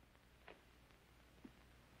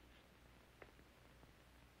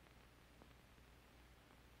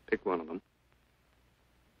 Pick one of them.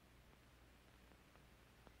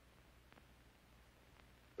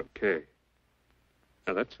 Okay.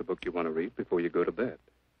 Now, that's the book you want to read before you go to bed.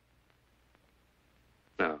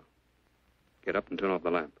 Now, get up and turn off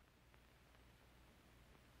the lamp.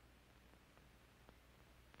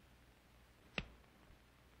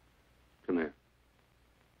 Come here.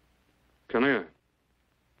 Come here.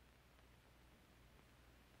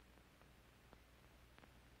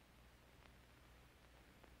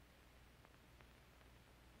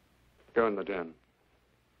 Go in the den.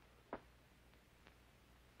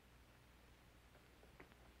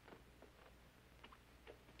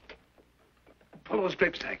 Pull those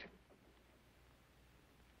drapes tight.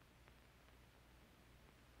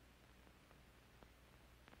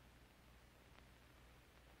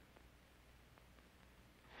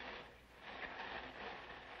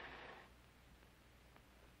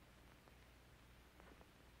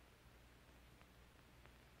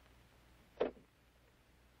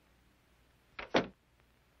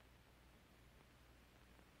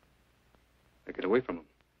 Now get away from him.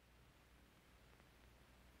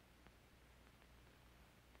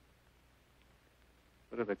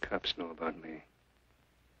 What do the cops know about me?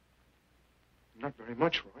 Not very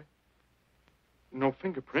much, Roy. No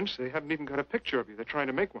fingerprints. They haven't even got a picture of you. They're trying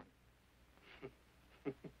to make one.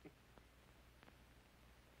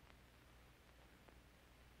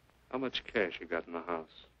 How much cash you got in the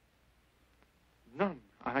house? None.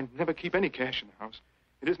 I never keep any cash in the house.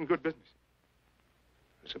 It isn't good business.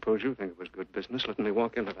 I suppose you think it was good business letting me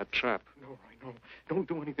walk into that trap. No, Roy, no. Don't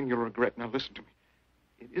do anything you'll regret. Now, listen to me.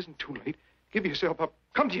 It isn't too late. Give yourself up.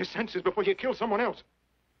 Come to your senses before you kill someone else.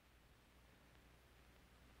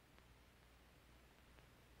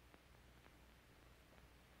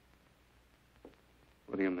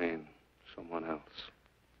 What do you mean, someone else?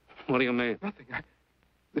 What do you mean? Nothing.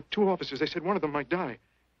 The two officers, they said one of them might die.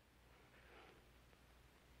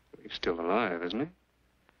 He's still alive, isn't he?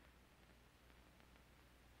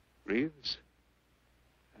 Reeves?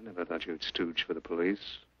 I never thought you'd stooge for the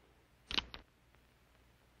police.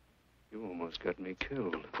 You almost got me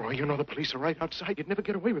killed. Roy, you know the police are right outside. You'd never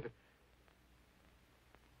get away with it.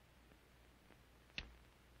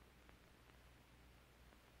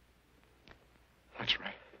 That's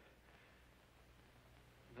right.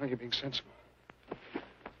 Now you're being sensible.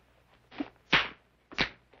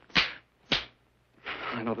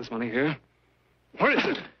 I know there's money here. Where is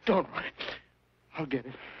it? Don't worry. I'll get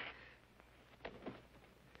it.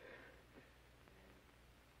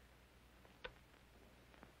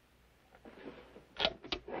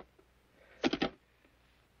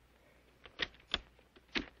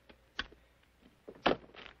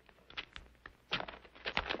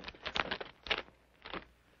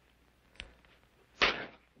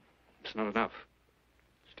 It's not enough.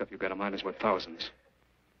 Stuff you got in mind is worth thousands.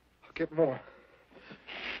 I'll get more.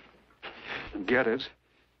 Get it.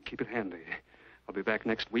 Keep it handy. I'll be back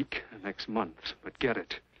next week, next month. But get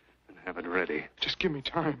it and have it ready. Just give me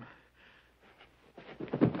time.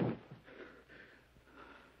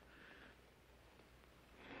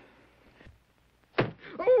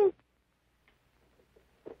 Oh!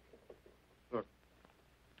 Look,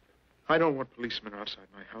 I don't want policemen outside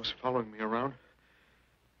my house following me around.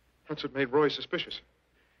 That's what made Roy suspicious.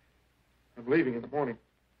 I'm leaving in the morning.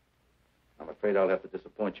 I'm afraid I'll have to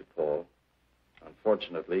disappoint you, Paul.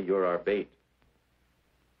 Unfortunately, you're our bait.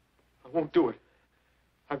 I won't do it.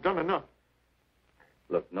 I've done enough.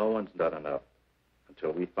 Look, no one's done enough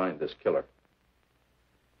until we find this killer.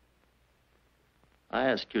 I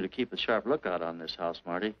asked you to keep a sharp lookout on this house,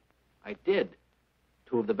 Marty. I did.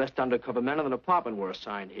 Two of the best undercover men in the department were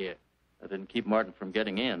assigned here. That didn't keep Martin from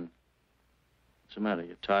getting in. What's the matter?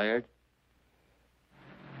 You tired?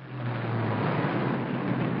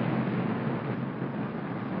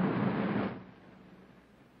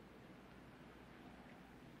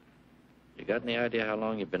 You got any idea how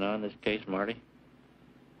long you've been on this case, Marty?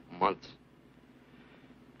 Months.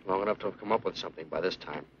 Long enough to have come up with something by this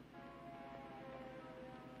time.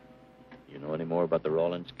 You know any more about the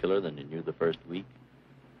Rawlins killer than you knew the first week?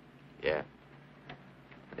 Yeah.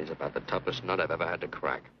 And he's about the toughest nut I've ever had to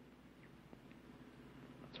crack.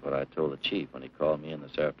 That's what I told the chief when he called me in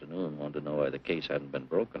this afternoon, wanted to know why the case hadn't been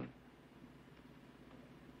broken.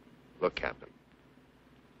 Look, Captain.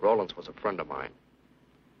 Rawlins was a friend of mine.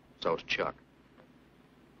 So's Chuck.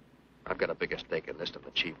 I've got a bigger stake in this than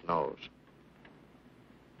the chief knows.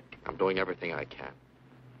 I'm doing everything I can.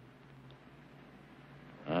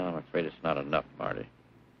 Well, I'm afraid it's not enough, Marty.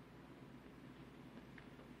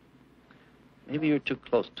 Maybe you're too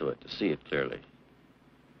close to it to see it clearly.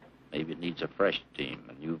 Maybe it needs a fresh team,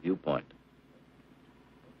 a new viewpoint.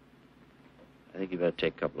 I think you better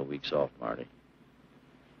take a couple of weeks off, Marty.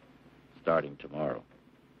 Starting tomorrow.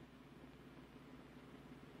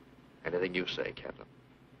 Anything you say, Captain.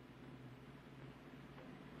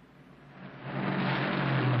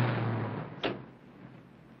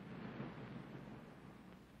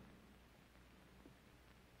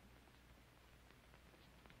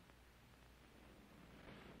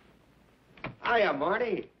 Hiya,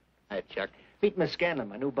 Marty. Hi, Chuck. Meet Miss Scanlon,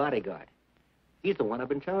 my new bodyguard. He's the one I've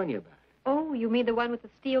been telling you about. Oh, you mean the one with the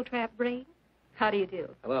steel trap brain? How do you do?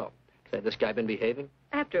 Hello. Say, this guy been behaving?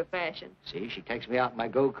 After a fashion. See, she takes me out in my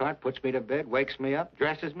go-kart, puts me to bed, wakes me up,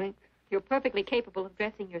 dresses me. You're perfectly capable of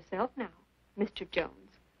dressing yourself now, Mr. Jones.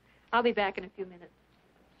 I'll be back in a few minutes.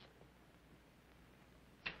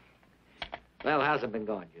 Well, how's it been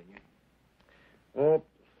going, Junior? Oh,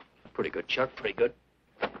 pretty good, Chuck, pretty good.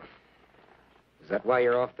 Is that why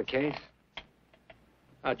you're off the case?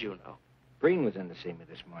 How'd you know? Breen was in to see me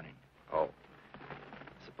this morning. Oh.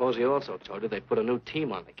 Suppose he also told you they put a new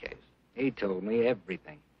team on the case. He told me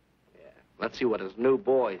everything. Yeah. Let's see what his new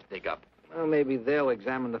boys dig up. Well, maybe they'll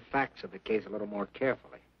examine the facts of the case a little more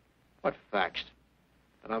carefully. What facts?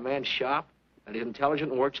 That our man's sharp? That he's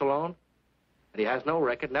intelligent and works alone? That he has no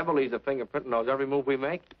record, never leaves a fingerprint, and knows every move we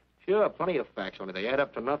make? Sure, plenty of facts, only they add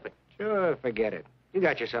up to nothing. Sure, forget it. You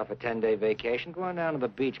got yourself a 10-day vacation. Go on down to the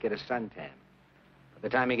beach, get a suntan. By the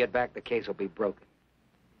time you get back, the case will be broken.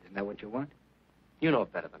 Isn't that what you want? You know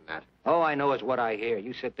better than that. All I know is what I hear.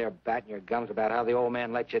 You sit there batting your gums about how the old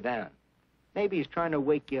man let you down. Maybe he's trying to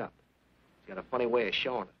wake you up. He's got a funny way of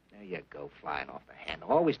showing it. There you go, flying off the handle.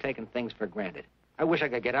 Always taking things for granted. I wish I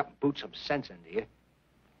could get up and boot some sense into you.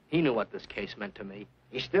 He knew what this case meant to me.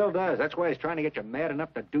 He still does. That's why he's trying to get you mad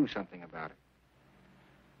enough to do something about it.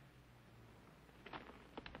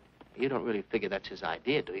 You don't really figure that's his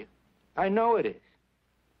idea, do you? I know it is.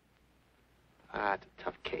 Ah, it's a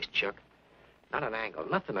tough case, Chuck. Not an angle,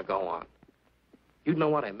 nothing to go on. You'd know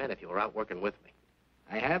what I meant if you were out working with me.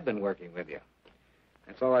 I have been working with you.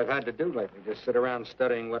 That's all I've had to do lately, just sit around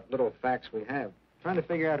studying what little facts we have, trying to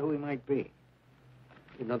figure out who he might be.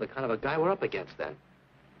 You know the kind of a guy we're up against, then.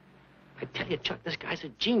 I tell you, Chuck, this guy's a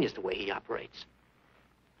genius the way he operates.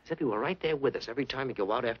 As if he were right there with us every time we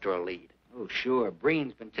go out after a lead. Oh, sure.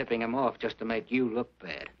 Breen's been tipping him off just to make you look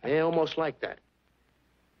bad. Yeah, almost like that.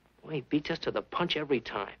 Well, he beats us to the punch every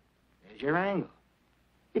time. There's your angle.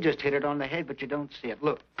 You just hit it on the head, but you don't see it.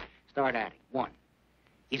 Look, start adding. 1,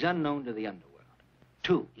 he's unknown to the underworld.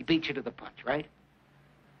 2, he beats you to the punch, right?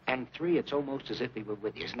 And 3, it's almost as if he were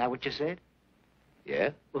with you. Isn't that what you said?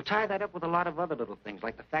 Yeah? Well, tie that up with a lot of other little things,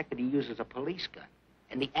 like the fact that he uses a police gun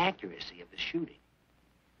and the accuracy of his shooting.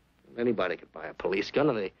 Anybody could buy a police gun,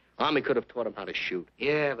 and the Army could have taught him how to shoot.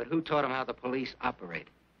 Yeah, but who taught him how the police operate?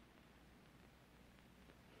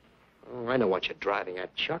 Oh, I know what you're driving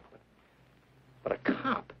at, Chuck. But a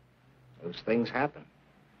cop. Those things happen.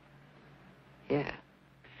 Yeah.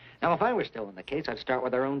 Now, if I were still in the case, I'd start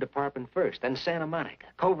with our own department first, then Santa Monica,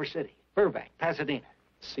 Culver City, Burbank, Pasadena.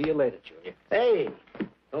 See you later, Junior. Hey!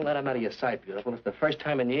 Don't let him out of your sight, beautiful. It's the first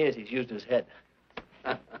time in years he's used his head.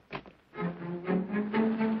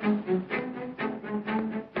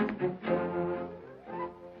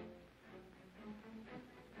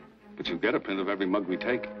 But you get a print of every mug we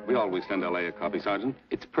take. We always send L.A. a copy, Sergeant.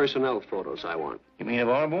 It's personnel photos I want. You mean of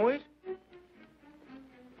our boys?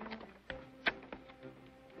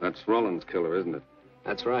 That's Roland's killer, isn't it?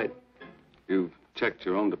 That's right. You've checked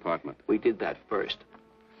your own department. We did that first.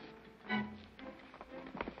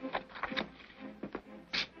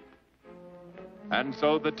 And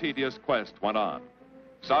so the tedious quest went on.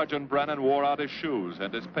 Sergeant Brennan wore out his shoes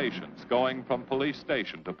and his patience, going from police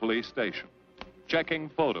station to police station, checking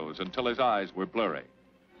photos until his eyes were blurry.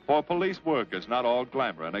 For police work is not all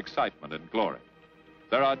glamour and excitement and glory.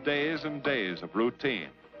 There are days and days of routine,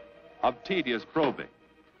 of tedious probing,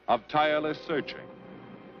 of tireless searching,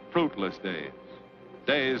 fruitless days,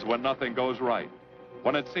 days when nothing goes right,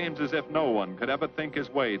 when it seems as if no one could ever think his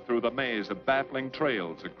way through the maze of baffling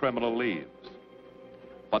trails a criminal leaves.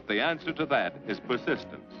 But the answer to that is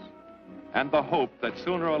persistence, and the hope that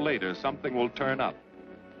sooner or later something will turn up,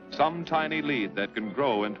 some tiny lead that can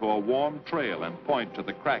grow into a warm trail and point to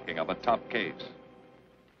the cracking of a tough case.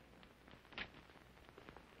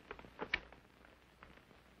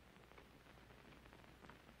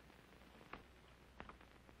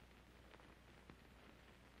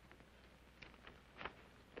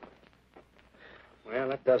 Well,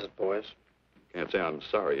 that does it, boys. Can't say I'm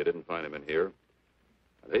sorry you didn't find him in here.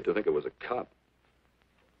 I'd hate to think it was a cop.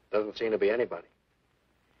 Doesn't seem to be anybody.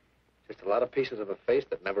 Just a lot of pieces of a face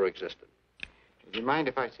that never existed. Do you mind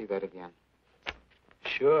if I see that again?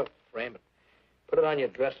 Sure, frame it. Put it on your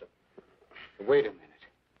dresser. Wait a minute.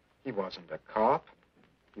 He wasn't a cop.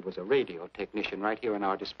 He was a radio technician right here in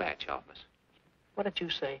our dispatch office. What did you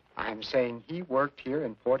say? I'm saying he worked here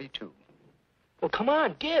in 42. Well, come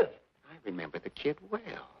on, give. I remember the kid well.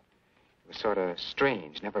 He was sort of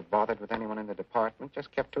strange, never bothered with anyone in the department,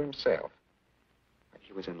 just kept to himself. But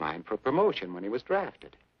he was in line for promotion when he was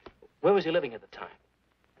drafted. Where was he living at the time?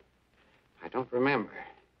 I don't remember.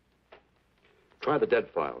 Try the dead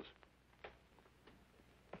files.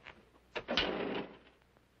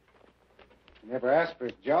 He never asked for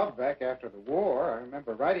his job back after the war. I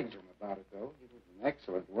remember writing to him about it, though. He was an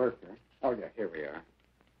excellent worker. Oh, yeah, here we are.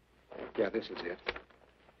 Yeah, this is it.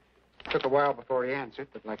 Took a while before he answered,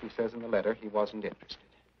 but like he says in the letter, he wasn't interested.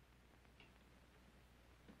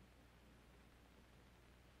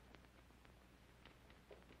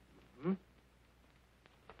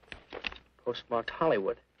 Postmarked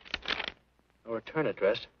Hollywood. No return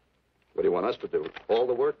address. What do you want us to do? All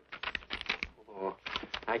the work? Oh,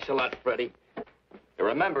 thanks a lot, Freddie. You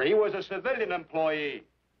remember, he was a civilian employee.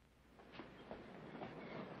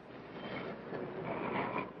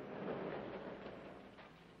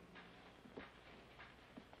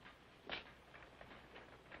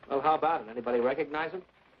 Well, how about it? Anybody recognize him?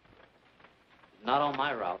 Not on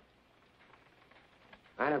my route.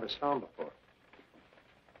 I never saw him before.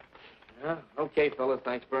 Yeah, okay, fellas.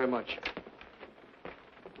 Thanks very much.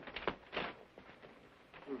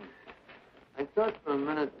 I thought for a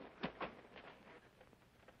minute...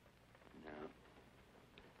 No.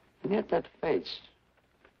 And yet that face.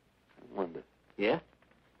 I wonder. Yeah?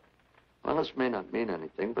 Well, this may not mean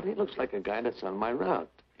anything, but he looks like a guy that's on my route.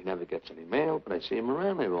 He never gets any mail, but I see him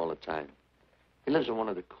around there all the time. He lives in one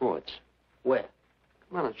of the courts. Where?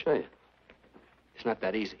 Come on, I'll show you. It's not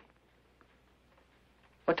that easy.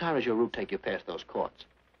 What time does your route take you past those courts?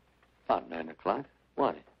 About 9 o'clock.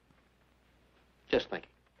 Why? Just thinking.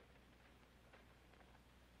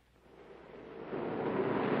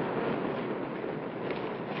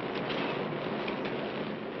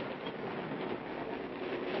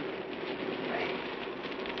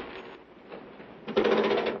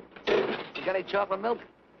 You got any chocolate milk?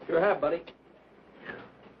 Sure have, buddy.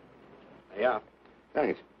 Yeah.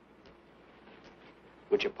 Thanks.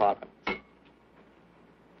 Which apartment?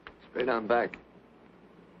 Straight on back.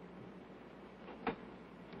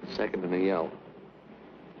 Second in the yell.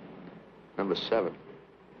 Number 7.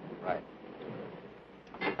 Right.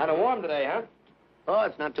 Kind of warm today, huh? Oh,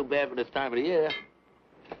 it's not too bad for this time of the year.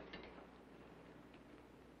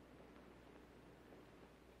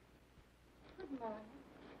 Good morning.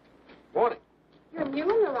 Morning. You're new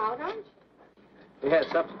in the route, aren't you? We had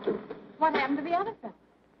substitute. What happened to the other fellow?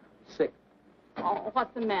 Sick. Oh,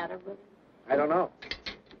 what's the matter with him? I don't know.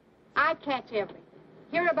 I catch everything.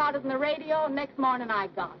 Hear about it on the radio, and next morning I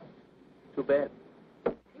got it. Too bad.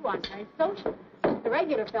 You aren't very social. The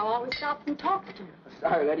regular fellow always stops and talks to you.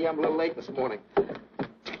 Sorry, Eddie, I'm a little late this morning.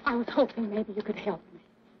 I was hoping maybe you could help me.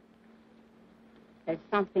 There's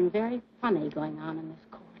something very funny going on in this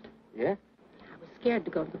court. Yeah? I was scared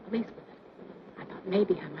to go to the police with it. I thought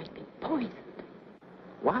maybe I might be poisoned.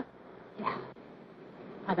 What? Yeah.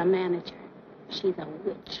 By the manager. She's a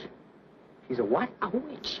witch. She's a what? A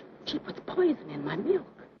witch. She puts poison in my milk.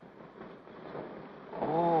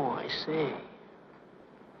 Oh, I see.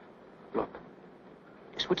 Look,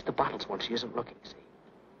 you switch the bottles when she isn't looking, see?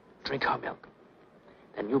 Drink her milk.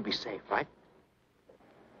 Then you'll be safe, right?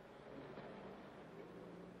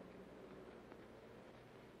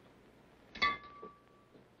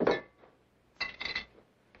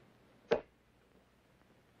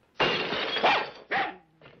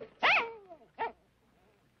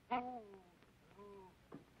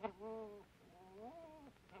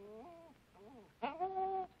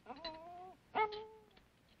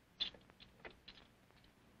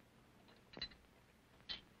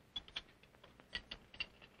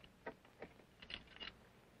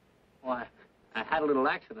 Why, I had a little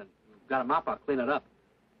accident. Got a mop, I'll clean it up.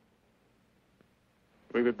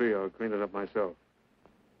 Leave it be. I'll clean it up myself.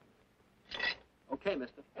 Okay,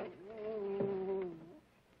 mister.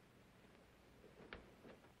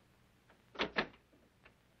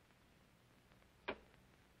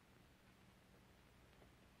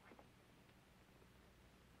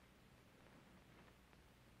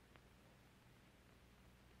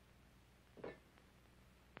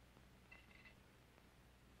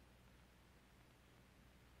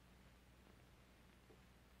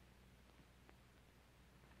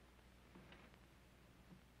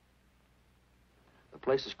 The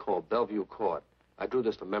place is called Bellevue Court. I drew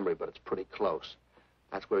this from memory, but it's pretty close.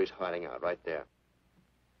 That's where he's hiding out, right there.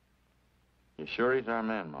 You sure he's our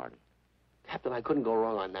man, Marty? Captain, I couldn't go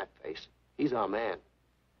wrong on that face. He's our man.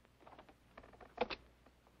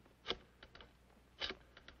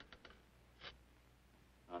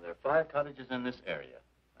 Now, there are 5 cottages in this area,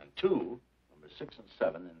 and 2, numbers 6 and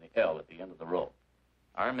 7, in the L at the end of the row.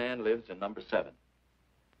 Our man lives in number 7.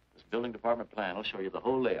 This building department plan will show you the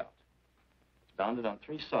whole layout. It's bounded on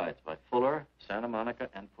 3 sides by Fuller, Santa Monica,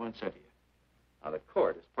 and Poinsettia. Now, the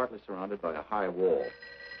court is partly surrounded by a high wall.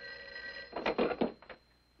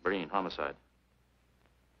 Breen, homicide.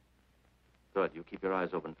 Good. You keep your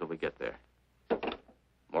eyes open until we get there.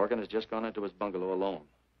 Morgan has just gone into his bungalow alone.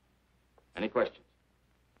 Any questions?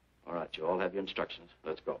 All right, you all have your instructions.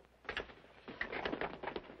 Let's go.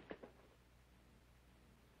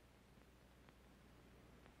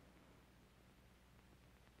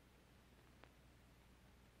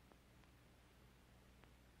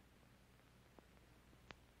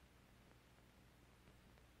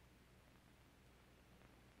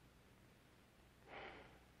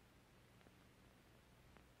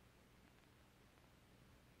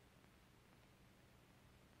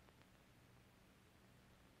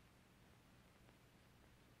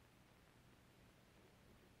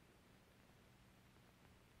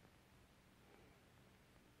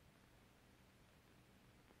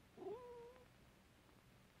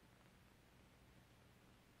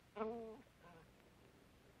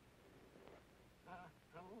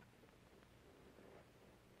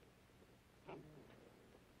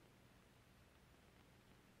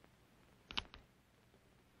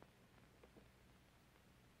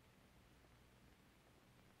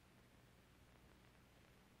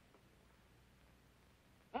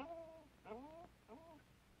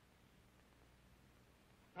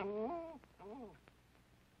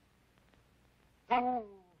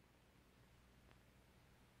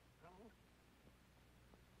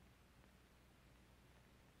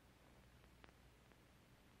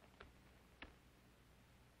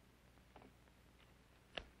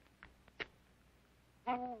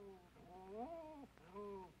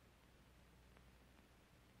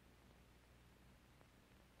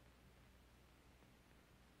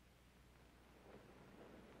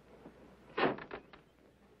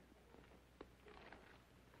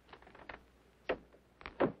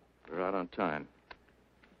 We're out on time.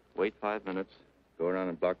 Wait 5 minutes. Go around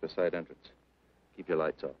and block the side entrance. Keep your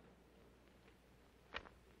lights off.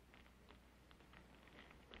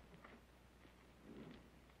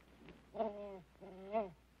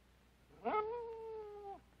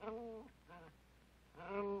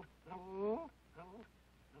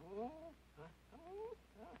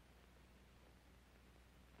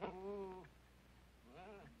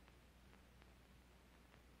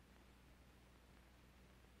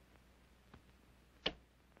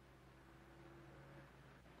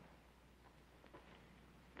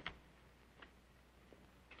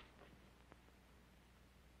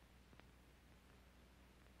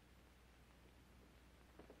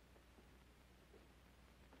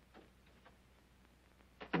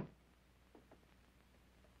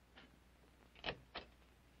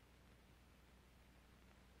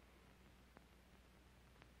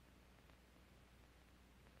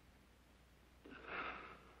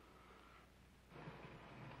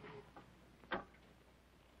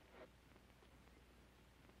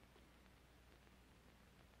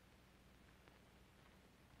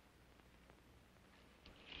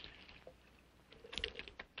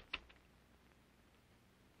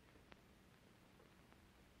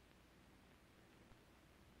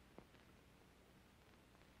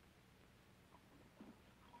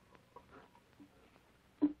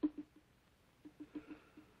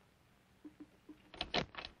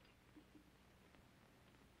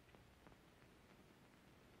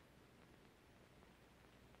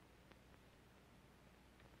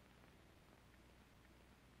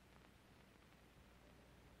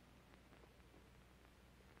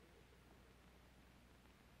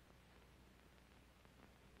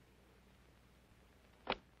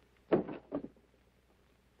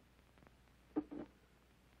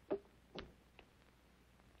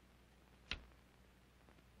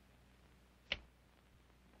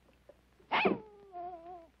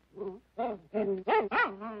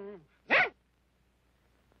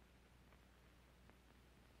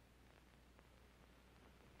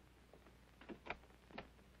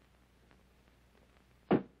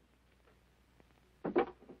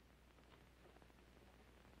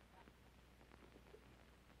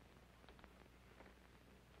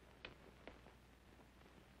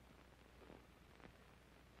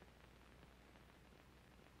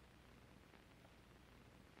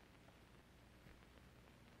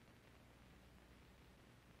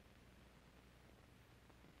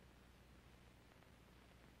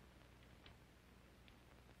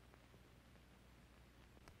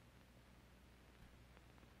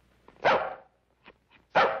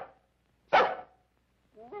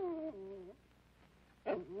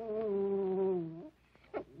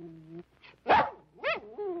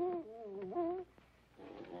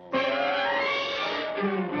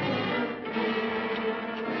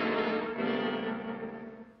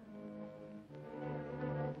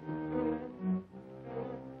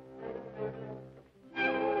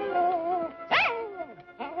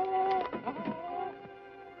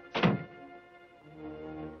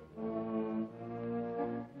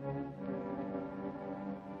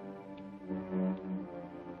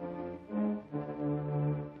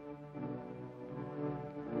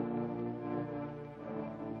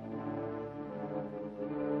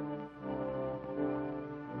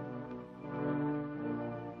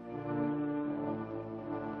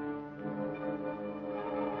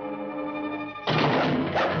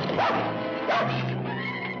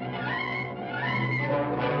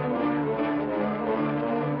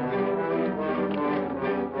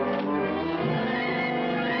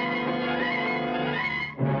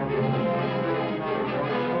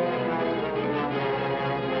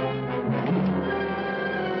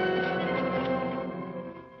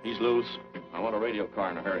 loose. I want a radio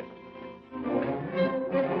car in a hurry.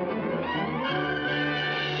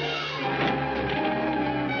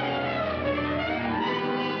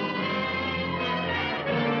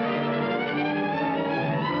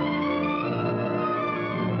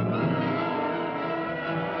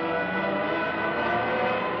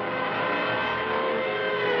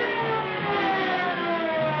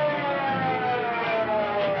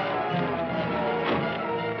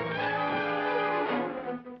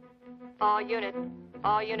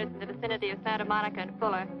 All units in the vicinity of Santa Monica and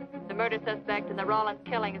Fuller. The murder suspect in the Rawlins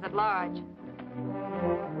killing is at large.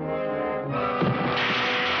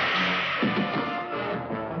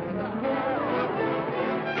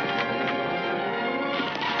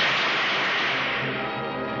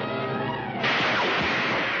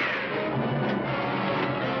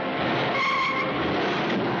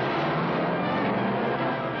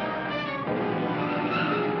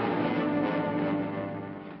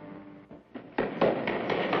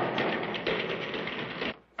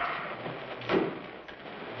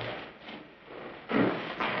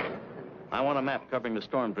 I want a map covering the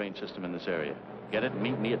storm drain system in this area. Get it and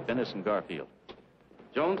meet me at Venice and Garfield.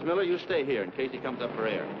 Jones, Miller, you stay here in case he comes up for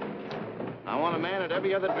air. I want a man at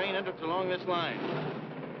every other drain entrance along this line.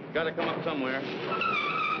 Got to come up somewhere.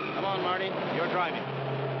 Come on, Marty. You're driving.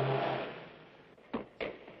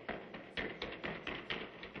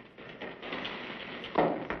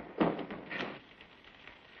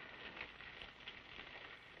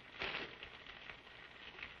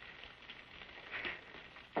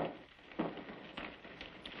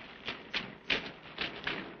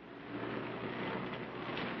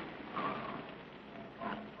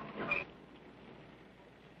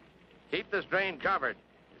 Keep this drain covered.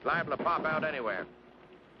 It's liable to pop out anywhere.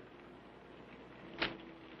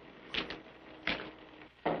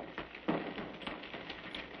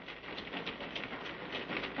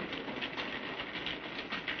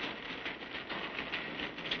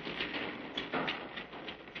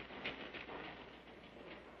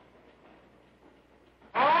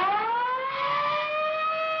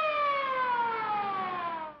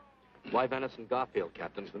 Why Venice and Garfield,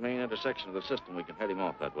 Captain? It's the main intersection of the system. We can head him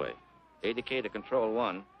off that way. ADK to Control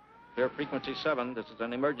 1. Clear frequency 7. This is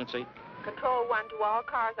an emergency. Control 1 to all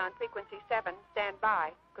cars on frequency 7. Stand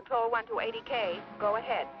by. Control 1 to ADK. Go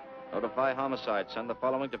ahead. Notify homicide. Send the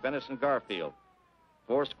following to Venice and Garfield.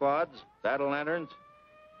 4 squads, battle lanterns,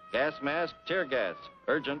 gas mask, tear gas.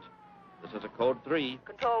 Urgent. This is a code 3.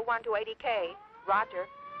 Control 1 to ADK. Roger.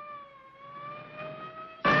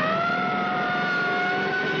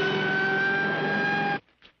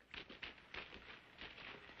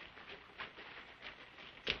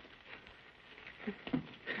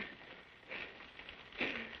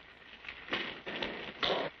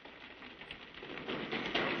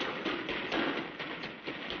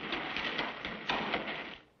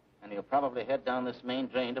 Probably head down this main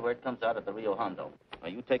drain to where it comes out at the Rio Hondo. Now,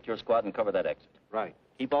 you take your squad and cover that exit. Right.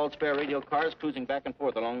 Keep all spare radio cars cruising back and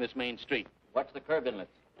forth along this main street. Watch the curb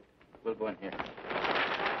inlets. We'll go in here.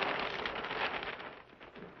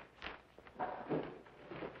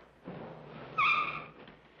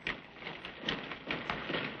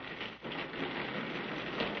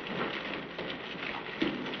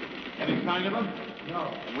 Any sign of him?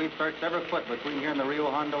 No. And we've searched every foot between here and the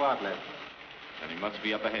Rio Hondo outlet. And he must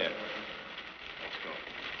be up ahead. Let's go.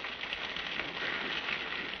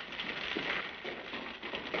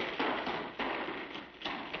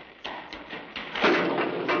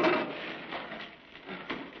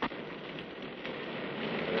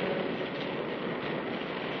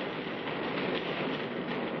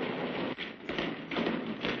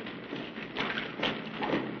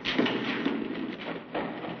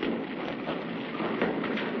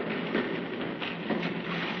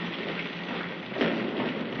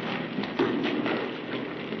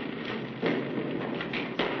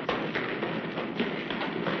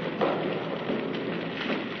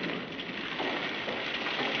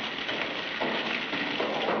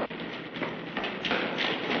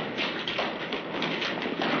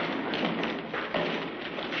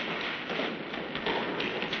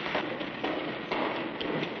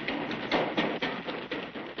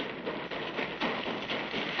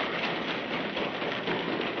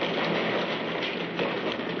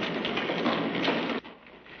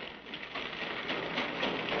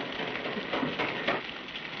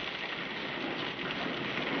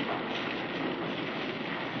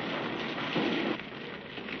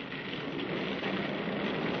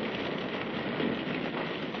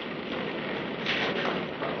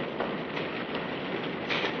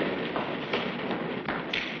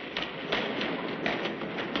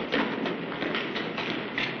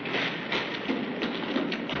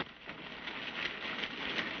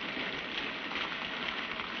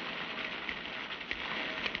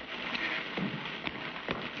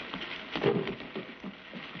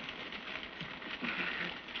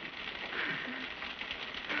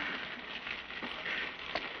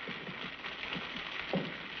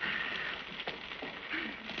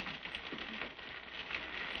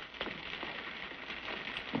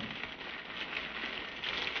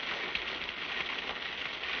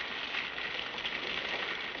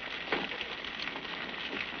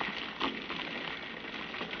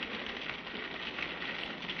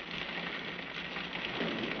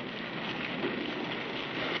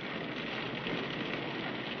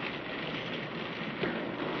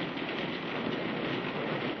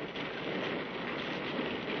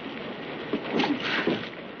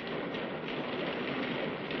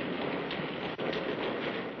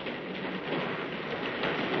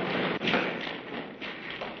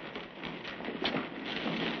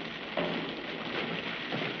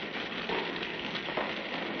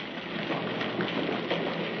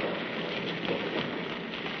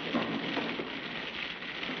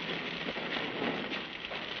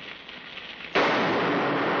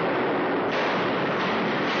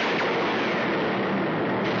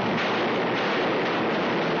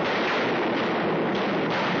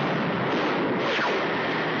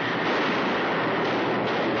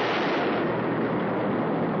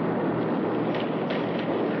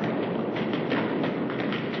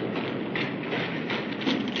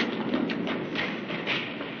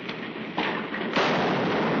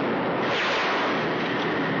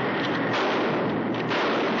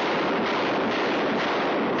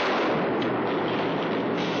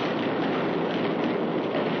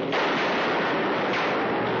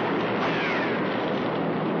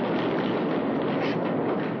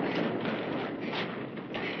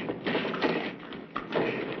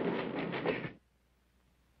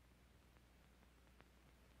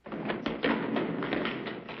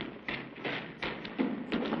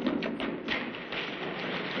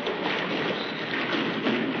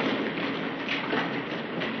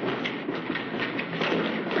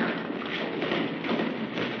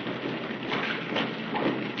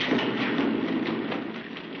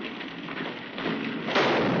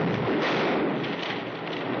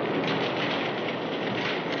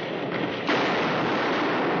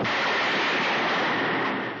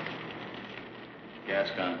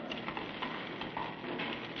 Gascon.